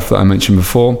sex stuff that I mentioned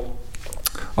before,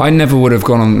 I never would have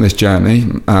gone on this journey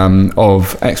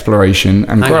of exploration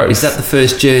and growth. Is that the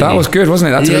first journey? That was good, wasn't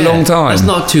it? That took a long time. That's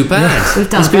not too bad. Yeah. We've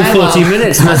done it's been 40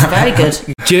 minutes. That's very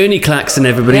good. Journey klaxon,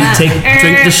 everybody.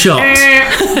 Drink the shot.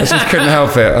 I just couldn't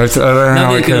help it. I don't know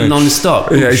how it goes.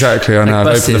 Non-stop. Yeah, exactly. I know. I've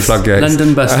opened the floodgates.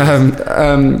 London buses.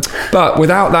 But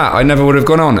without that, I never would have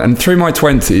gone on. And through my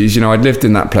 20s, I'd lived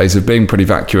in that place of being pretty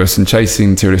vacuous and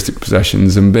chasing materialistic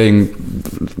possessions and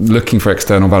looking for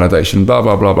external validation, blah,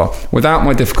 blah, blah, blah. Without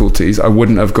my difficulties, I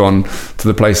wouldn't have gone to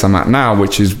the place I'm at now,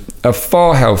 which is a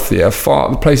far healthier,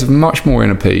 a place of much more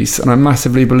inner peace. And I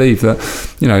massively believe that,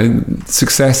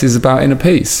 success is about inner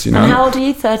peace. And how old are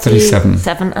you? 37.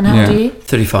 And how old are you?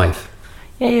 35.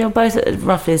 Yeah, you're both at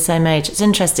roughly the same age. It's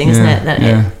interesting, isn't it?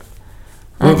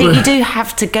 I think you do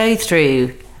have to go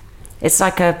through. It's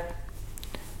like a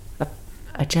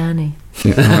journey.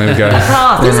 Yeah, there we go. A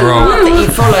path. There's a path that you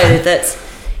follow. That,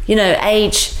 you know,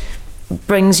 age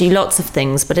brings you lots of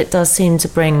things, but it does seem to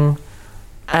bring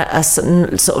a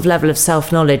certain sort of level of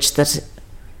self-knowledge that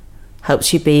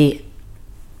helps you be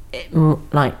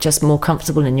like just more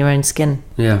comfortable in your own skin.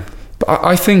 Yeah. But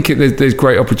I think there's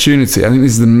great opportunity. I think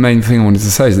this is the main thing I wanted to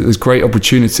say, is that there's great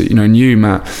opportunity. You know, and you,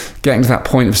 Matt, getting to that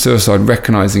point of suicide,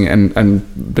 recognising it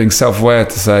and being self-aware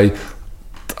to say,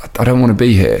 I don't want to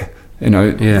be here. You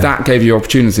know, that gave you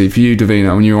opportunity. For you,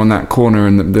 Davina, when you were on that corner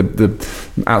and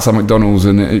the outside McDonald's,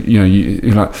 and you know,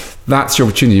 you're like, that's your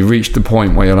opportunity. You reached the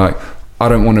point where you're like, I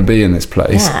don't want to be in this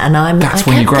place. Yeah, and I kept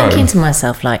thinking to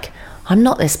myself, like, I'm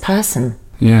not this person.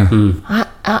 Yeah.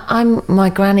 I'm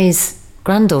my granny's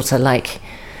granddaughter, like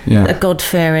a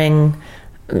God-fearing,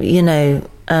 you know,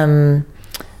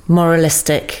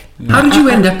 moralistic. How did you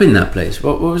end up in that place?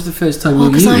 What was the first time you knew?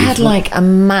 Because I had like a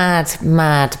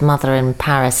mad mother in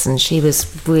Paris, and she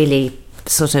was really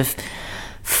sort of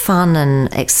fun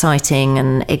and exciting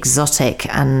and exotic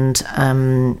and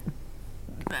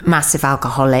massive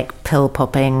alcoholic, pill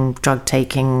popping, drug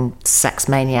taking, sex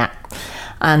maniac.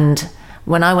 And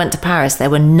when I went to Paris,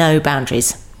 there were no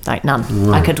boundaries. Like none.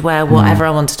 Wow. I could wear whatever I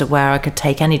wanted to wear. I could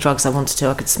take any drugs I wanted to.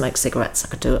 I could smoke cigarettes. I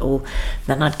could do it all.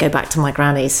 Then I'd go back to my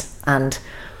granny's, and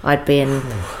I'd be in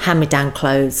hand-me-down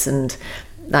clothes, and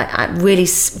like really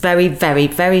very, very,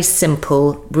 very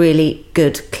simple, really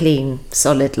good, clean,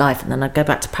 solid life. And then I'd go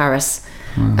back to Paris,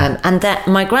 and that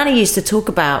my granny used to talk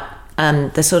about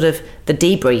the sort of the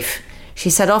debrief.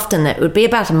 She said often that it would be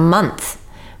about a month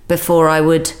before I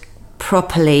would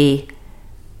properly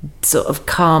sort of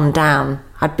calm down.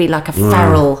 I'd be like a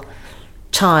feral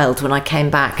child when I came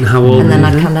back. And how old and then were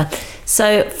you? I'd kind of.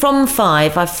 So from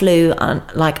 5, I flew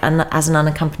as an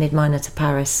unaccompanied minor to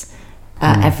Paris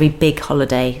every big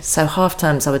holiday. So half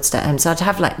terms I would stay at home. So I'd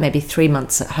have like maybe 3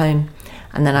 months at home,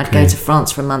 and then I'd go to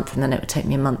France for a month, and then it would take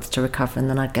me a month to recover, and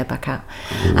then I'd go back out.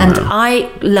 Wow. And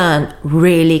I learned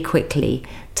really quickly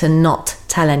to not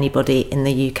tell anybody in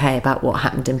the UK about what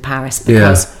happened in Paris,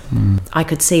 because I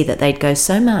could see that they'd go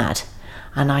so mad.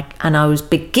 And I was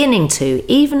beginning to,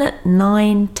 even at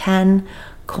 9, 10,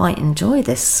 quite enjoy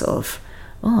this sort of,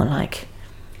 like,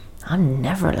 I'm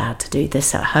never allowed to do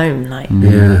this at home. Like,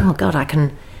 oh God, I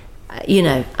can, you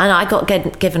know. And I got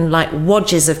given like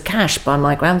wadges of cash by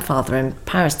my grandfather in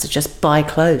Paris to just buy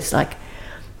clothes. Like,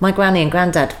 my granny and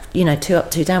granddad, you know, 2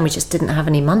 up, 2 down, we just didn't have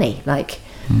any money. Like,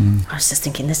 I was just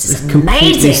thinking, this is amazing.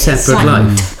 Completely separate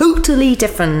life. Totally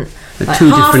different. Like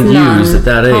two different yous at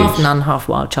that age. Half nun, half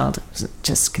wild child. It was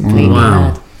just completely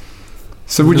mad.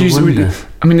 So would you, I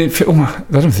mean, I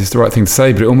don't know if it's the right thing to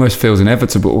say, but it almost feels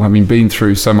inevitable, having been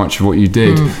through so much of what you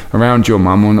did around your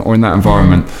mum or in that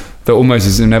environment, that almost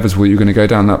is inevitable you're going to go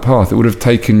down that path. It would have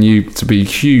taken you to be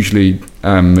hugely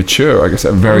mature, I guess,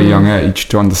 at a very young age,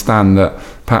 to understand that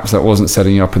perhaps that wasn't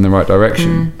setting you up in the right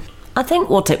direction. I think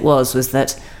what it was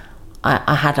that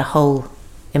I had a hole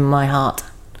in my heart,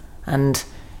 and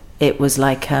it was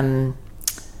like a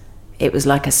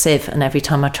sieve, and every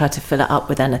time I tried to fill it up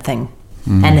with anything,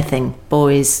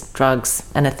 boys, drugs,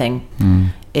 anything,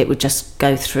 it would just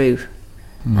go through,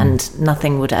 and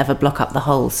nothing would ever block up the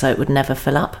hole, so it would never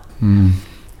fill up.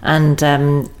 And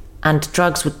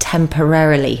drugs would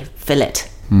temporarily fill it,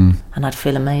 and I'd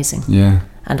feel amazing,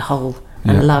 and whole,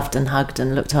 and loved and hugged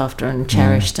and looked after and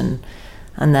cherished, and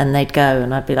then they'd go,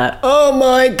 and I'd be like, oh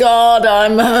my God,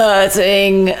 I'm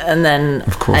hurting. And then,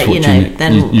 of course,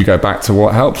 you go back to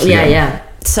what helps. Yeah.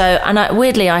 So, and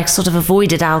weirdly, I sort of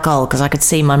avoided alcohol because I could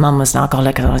see my mum was an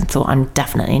alcoholic, and I thought, I'm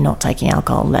definitely not taking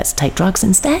alcohol. Let's take drugs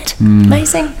instead.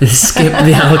 Amazing. Skip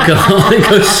the alcohol and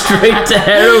go straight to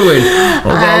heroin.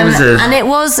 And it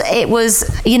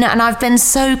was, you know, and I've been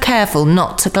so careful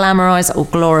not to glamorise or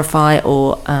glorify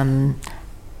or,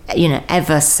 you know,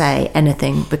 ever say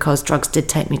anything, because drugs did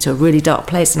take me to a really dark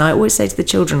place. And I always say to the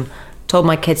children, told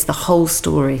my kids the whole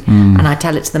story, and I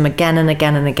tell it to them again and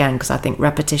again and again, because I think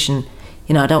repetition,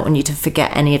 you know, I don't want you to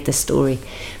forget any of this story,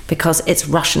 because it's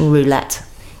Russian roulette.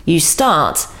 You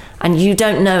start and you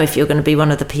don't know if you're going to be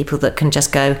one of the people that can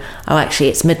just go, oh, actually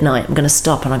it's midnight, I'm going to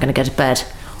stop and I'm going to go to bed.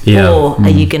 Or are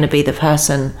you going to be the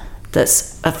person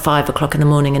that's at 5 o'clock in the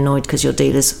morning annoyed because your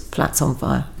dealer's flat's on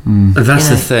fire? That's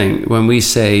the thing. When we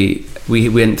say we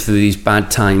went through these bad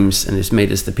times and it's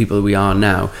made us the people we are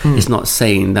now, it's not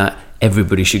saying that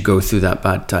everybody should go through that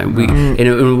bad time. In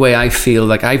a way, I feel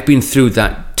like I've been through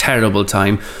that terrible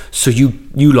time, so you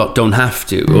lot don't have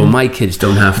to, or my kids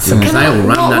don't have to.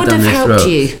 What would have helped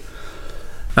you?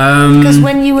 Because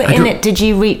when you were in it, did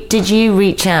you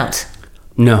reach out?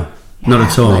 No, not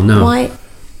at all. Like, no. Why?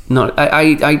 No,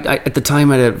 I at the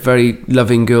time I had a very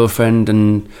loving girlfriend,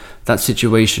 and that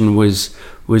situation was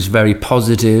very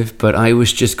positive, but I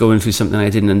was just going through something I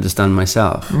didn't understand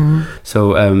myself.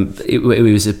 So it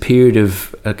was a period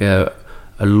of like a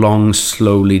long,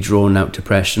 slowly drawn out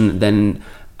depression. Then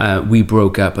we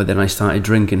broke up, but then I started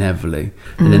drinking heavily,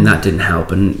 and then that didn't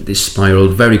help, and this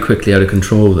spiraled very quickly out of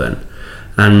control then.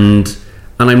 And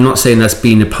I'm not saying that's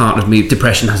been a part of me.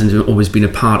 Depression hasn't always been a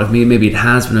part of me. Maybe it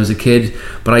has when I was a kid,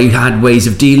 but I had ways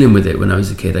of dealing with it when I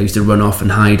was a kid. I used to run off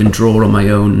and hide and draw on my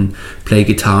own and play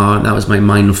guitar, and that was my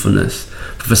mindfulness.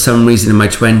 But for some reason in my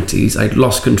 20s, I'd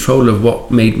lost control of what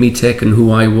made me tick and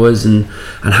who I was, and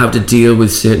how to deal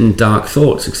with certain dark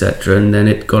thoughts, etc. And then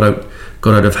it got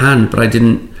out of hand. But I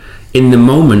didn't, in the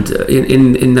moment, at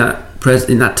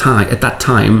that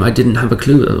time, I didn't have a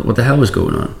clue what the hell was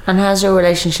going on. And how's your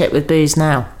relationship with booze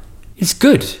now? It's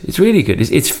good. It's really good.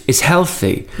 It's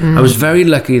healthy. I was very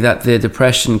lucky that the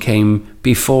depression came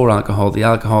before alcohol. The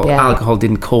alcohol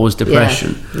didn't cause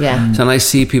depression. Yeah. So, and I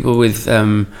see people with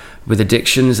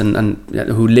addictions and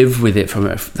who live with it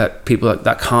that people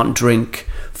that can't drink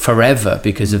forever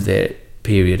because of their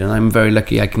period. And I'm very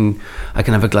lucky. I can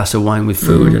have a glass of wine with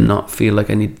food and not feel like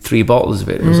I need 3 bottles of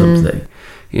it or something.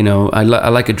 You know, I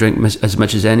like a drink as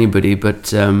much as anybody,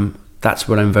 but that's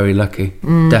where I'm very lucky,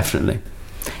 definitely.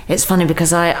 It's funny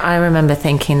because I remember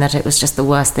thinking that it was just the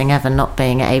worst thing ever not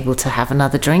being able to have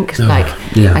another drink.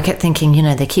 I kept thinking,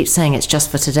 they keep saying it's just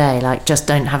for today, like just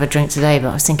don't have a drink today. But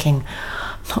I was thinking,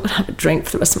 I'm not going to have a drink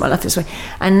for the rest of my life this way.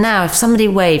 And now if somebody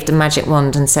waved a magic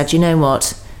wand and said, you know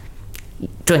what,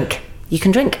 drink, you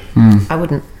can drink, I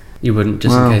wouldn't. You wouldn't,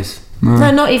 just in case?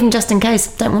 No, not even just in case.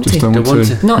 Don't want to. Don't want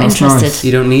to. Not That's interested. nice.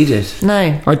 You don't need it.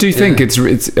 No. I do think it's.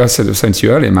 I was saying to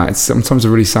you earlier, Matt. It's sometimes a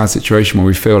really sad situation where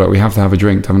we feel like we have to have a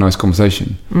drink to have a nice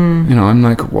conversation. I'm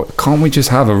like, what? Can't we just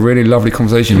have a really lovely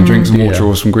conversation and drink some water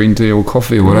or some green tea or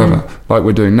coffee or whatever, like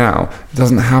we're doing now? It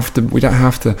doesn't have to. We don't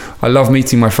have to. I love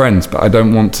meeting my friends, but I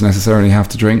don't want to necessarily have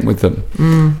to drink with them.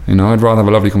 I'd rather have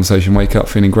a lovely conversation, wake up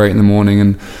feeling great in the morning,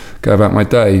 and go about my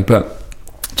day. But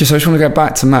I just want to go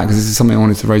back to Matt, because this is something I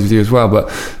wanted to raise with you as well,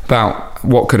 but about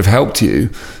what could have helped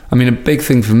you. I mean, a big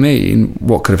thing for me in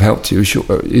what could have helped you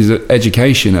is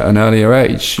education at an earlier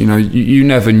age. You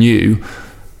never knew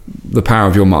the power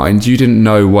of your mind. You didn't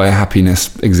know where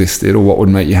happiness existed or what would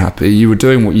make you happy. You were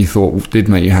doing what you thought did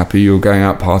make you happy. You were going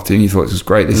out partying. You thought this was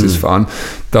great. This is fun.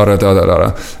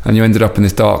 And you ended up in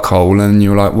this dark hole, and you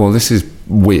were like, well, this is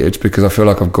weird because I feel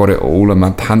like I've got it all. I'm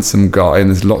a handsome guy and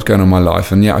there's lots going on in my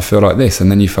life, and yet I feel like this. And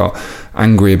then you felt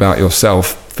angry about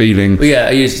yourself, feeling... Well, yeah,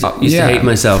 I used to hate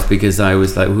myself because I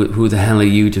was like, who the hell are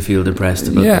you to feel depressed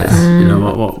about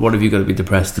this? What have you got to be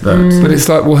depressed about? But it's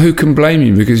like, well, who can blame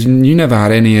you? Because you never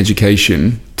had any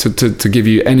education to give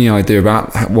you any idea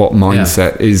about what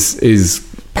mindset is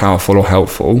powerful or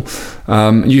helpful.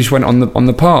 You just went on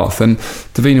the path. And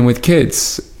Davina, with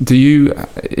kids,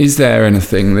 is there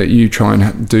anything that you try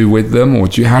and do with them, or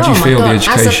how do you feel the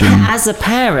education? As a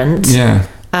parent,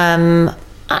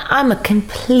 I'm a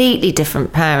completely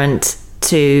different parent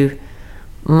to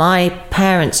my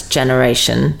parents'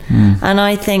 generation, and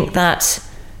I think that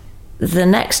the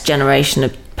next generation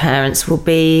of parents will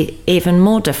be even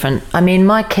more different. I mean,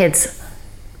 my kids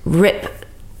rip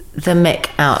the mick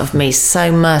out of me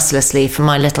so mercilessly for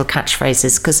my little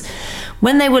catchphrases, because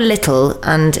when they were little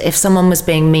and if someone was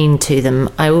being mean to them,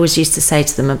 I always used to say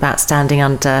to them about standing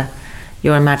under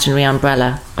your imaginary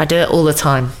umbrella. I do it all the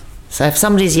time. So if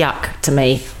somebody's yuck to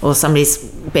me, or somebody's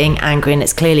being angry and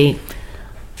it's clearly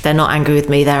they're not angry with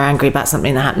me, they're angry about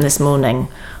something that happened this morning,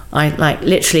 I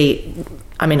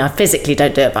I physically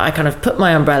don't do it, but I kind of put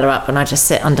my umbrella up and I just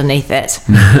sit underneath it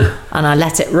and I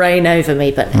let it rain over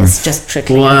me, but it's just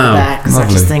trickling over there because I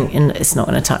just think it's not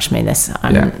going to touch me. Or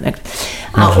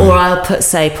I'll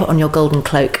put on your golden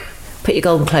cloak, put your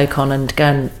golden cloak on and go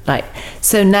and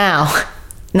so now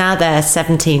they're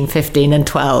 17, 15 and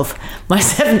 12. My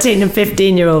 17 and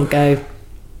 15 year old go,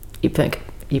 you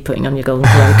putting on your golden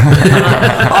cloak.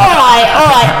 all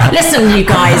right, listen you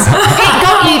guys, it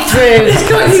got you through.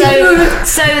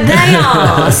 So they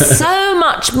are so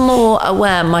much more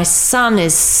aware. My son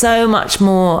is so much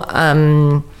more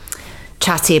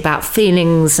chatty about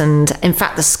feelings, and in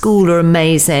fact the school are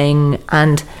amazing,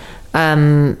 and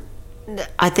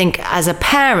I think as a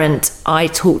parent, I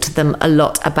talk to them a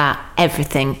lot about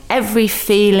everything, every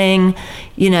feeling.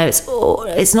 You know,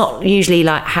 it's not usually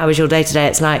like, how was your day today?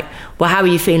 It's like, well, how are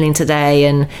you feeling today?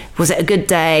 And was it a good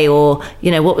day? Or,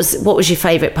 you know, what was your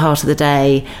favourite part of the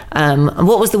day? And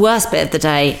what was the worst bit of the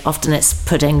day? Often it's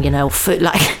pudding, you know, food,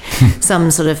 like some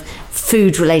sort of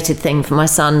food-related thing for my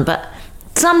son. But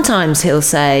sometimes he'll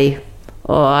say,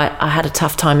 oh, I had a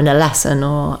tough time in a lesson,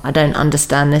 or I don't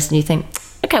understand this. And you think,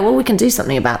 okay, well, we can do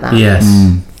something about that. Yes.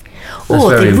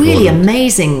 Or the really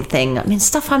amazing thing, I mean,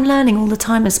 stuff I'm learning all the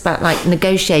time is about like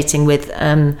negotiating with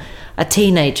a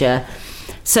teenager.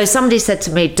 So somebody said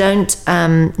to me, don't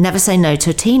never say no to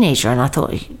a teenager. And I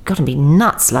thought, you've got to be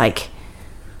nuts. Like,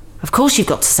 of course you've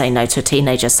got to say no to a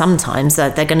teenager sometimes.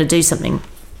 They're going to do something.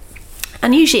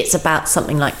 And usually it's about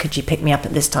something like, could you pick me up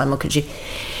at this time, or could you...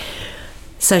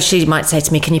 So she might say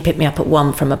to me, can you pick me up at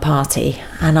 1 from a party?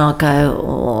 And I'll go,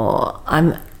 oh,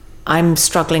 I'm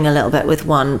struggling a little bit with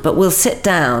 1, but we'll sit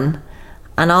down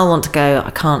and I'll want to go,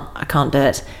 I can't do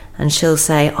it. And she'll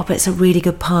say, oh, but it's a really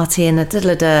good party and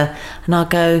da-da-da. And I'll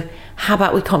go, how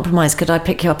about we compromise? Could I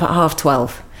pick you up at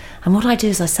 12:30? And what I do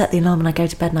is I set the alarm and I go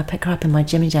to bed and I pick her up in my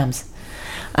Jimmy Jams.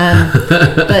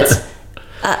 But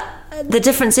the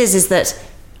difference is that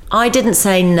I didn't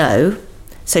say no.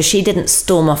 So she didn't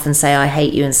storm off and say, I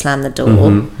hate you, and slam the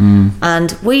door.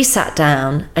 And we sat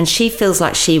down and she feels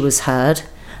like she was heard.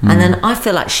 And then I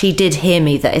feel like she did hear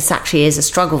me, that it actually is a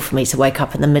struggle for me to wake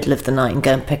up in the middle of the night and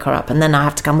go and pick her up. And then I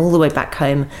have to come all the way back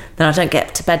home. Then I don't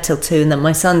get to bed till 2. And then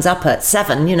my son's up at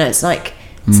 7. You know, it's like,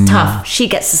 it's tough. She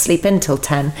gets to sleep in till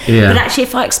 10. Yeah. But actually,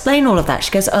 if I explain all of that,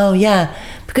 she goes, oh, yeah.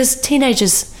 Because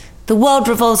teenagers, the world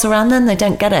revolves around them. They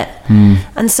don't get it.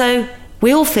 And so...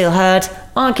 we all feel heard,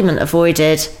 argument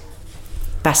avoided,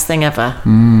 best thing ever.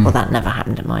 Well, that never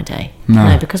happened in my day.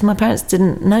 No, because my parents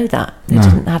didn't know that. They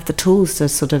didn't have the tools to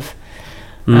sort of...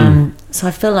 so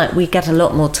I feel like we get a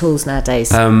lot more tools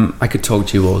nowadays. I could talk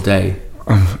to you all day.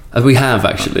 We have,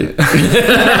 actually.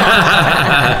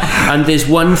 And there's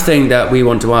one thing that we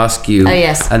want to ask you. Oh,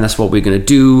 yes. And that's what we're going to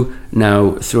do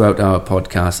now throughout our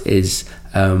podcast is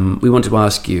we want to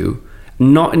ask you,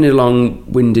 not in a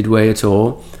long-winded way at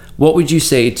all, what would you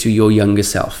say to your younger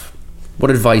self? What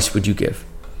advice would you give?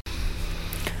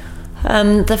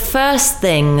 The first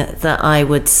thing that I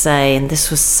would say, and this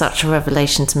was such a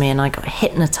revelation to me, and I got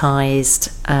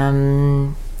hypnotised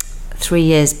 3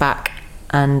 years back,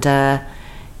 and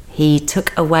he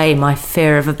took away my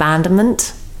fear of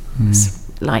abandonment.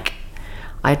 Like,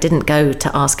 I didn't go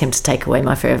to ask him to take away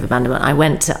my fear of abandonment. I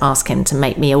went to ask him to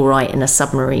make me all right in a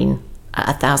submarine at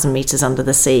 1,000 meters under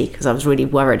the sea, because I was really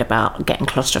worried about getting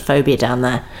claustrophobia down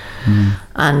there.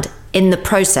 And in the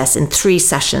process, in 3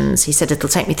 sessions, he said, it'll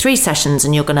take me 3 sessions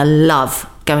and you're going to love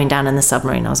going down in the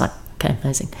submarine. I was like, okay,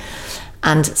 amazing.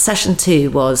 And session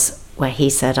 2 was where he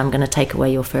said, I'm going to take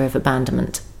away your fear of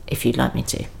abandonment if you'd like me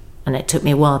to. And it took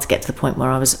me a while to get to the point where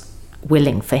I was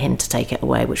willing for him to take it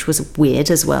away, which was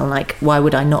weird as well. Like, why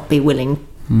would I not be willing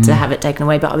to have it taken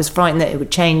away? But I was frightened that it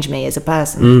would change me as a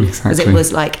person, because it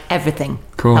was like everything.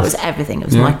 That was everything. It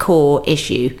was my core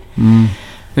issue. It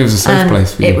was a safe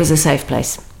place for you. It was a safe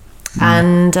place.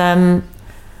 And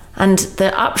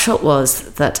the upshot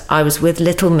was that I was with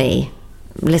little me,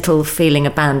 little feeling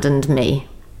abandoned me,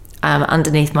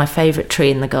 underneath my favourite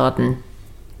tree in the garden.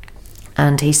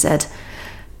 And he said,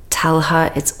 tell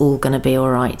her it's all going to be all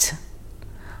right.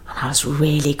 And I was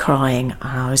really crying,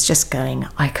 and I was just going,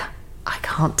 I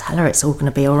can't tell her it's all going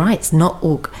to be all right. It's not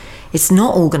all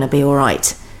going to be all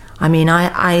right. I mean,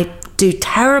 I do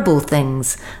terrible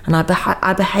things, and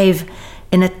I behave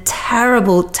in a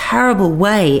terrible, terrible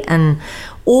way, and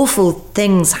awful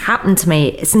things happen to me.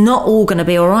 It's not all going to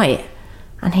be all right.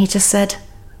 And he just said,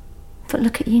 but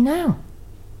look at you now.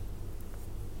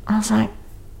 I was like,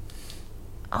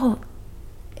 oh,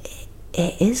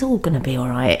 it is all going to be all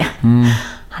right.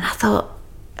 And I thought,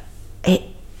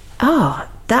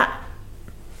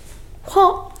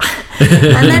 what?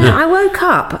 And then I woke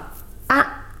up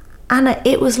and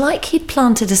it was like he'd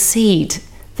planted a seed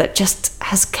that just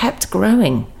has kept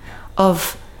growing,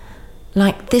 of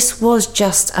like, this was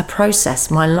just a process.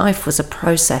 My life was a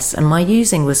process, and my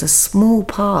using was a small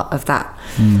part of that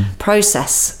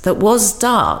process that was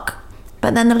dark.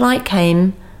 But then the light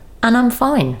came, and I'm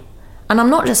fine. And I'm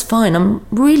not just fine, I'm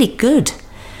really good.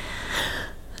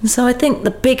 And so I think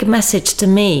the big message to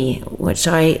me, which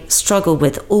I struggled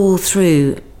with all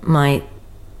through my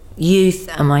youth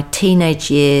and my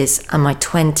teenage years and my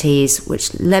 20s,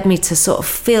 which led me to sort of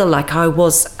feel like I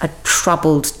was a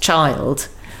troubled child,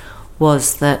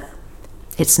 was that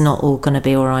it's not all going to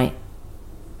be all right.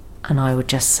 And I would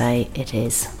just say it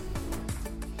is.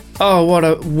 Oh, what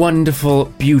a wonderful,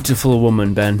 beautiful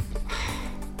woman, Ben.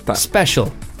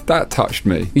 Special. That touched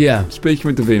me. Yeah. Speaking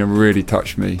with Davina really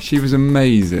touched me. She was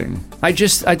amazing. I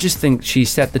just think she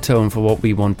set the tone for what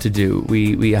we want to do.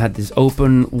 We had this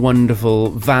open, wonderful,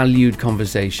 valued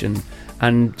conversation.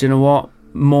 And do you know what?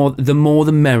 The more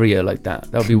the merrier, like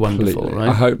that. That would be wonderful, right?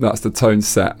 I hope that's the tone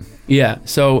set. Yeah,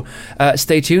 so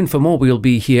stay tuned for more. We'll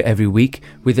be here every week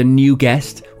with a new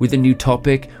guest, with a new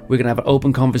topic. We're going to have an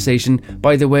open conversation.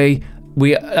 By the way,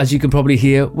 we, as you can probably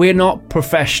hear, we're not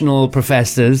professional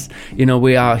professors. You know,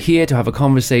 we are here to have a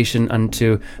conversation and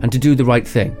to do the right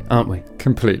thing, aren't we?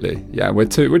 Completely. Yeah, we're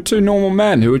two normal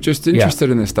men who are just interested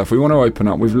in this stuff. We want to open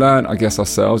up. We've learned, I guess,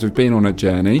 ourselves. We've been on a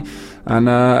journey, and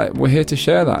we're here to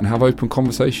share that and have open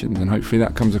conversations, and hopefully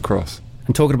that comes across.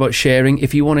 And talking about sharing,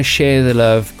 if you want to share the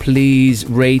love, please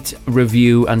rate,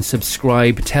 review and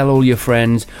subscribe. Tell all your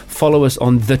friends. Follow us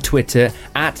on the Twitter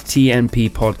at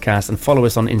TNP Podcast, and follow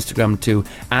us on Instagram too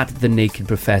at The Naked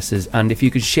Professors. And if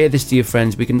you could share this to your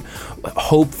friends, we can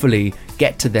hopefully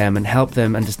get to them and help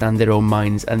them understand their own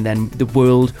minds, and then the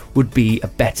world would be a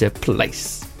better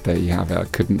place. There you have it. I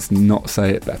couldn't not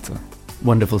say it better.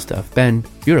 Wonderful stuff. Ben,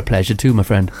 you're a pleasure too, my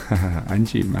friend.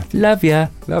 And you, Matthew. Love ya.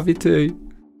 Love you too.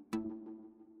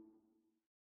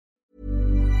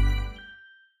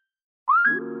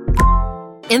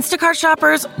 Instacart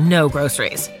shoppers know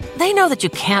groceries. They know that you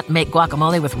can't make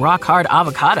guacamole with rock-hard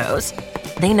avocados.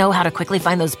 They know how to quickly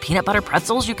find those peanut butter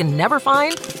pretzels you can never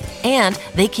find. And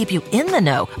they keep you in the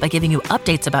know by giving you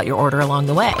updates about your order along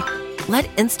the way. Let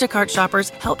Instacart shoppers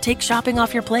help take shopping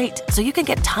off your plate so you can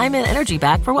get time and energy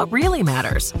back for what really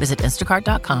matters. Visit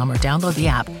instacart.com or download the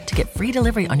app to get free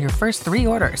delivery on your first 3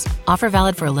 orders. Offer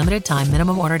valid for a limited time.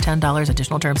 Minimum order $10.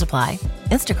 Additional terms apply.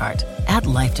 Instacart. Add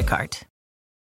life to cart.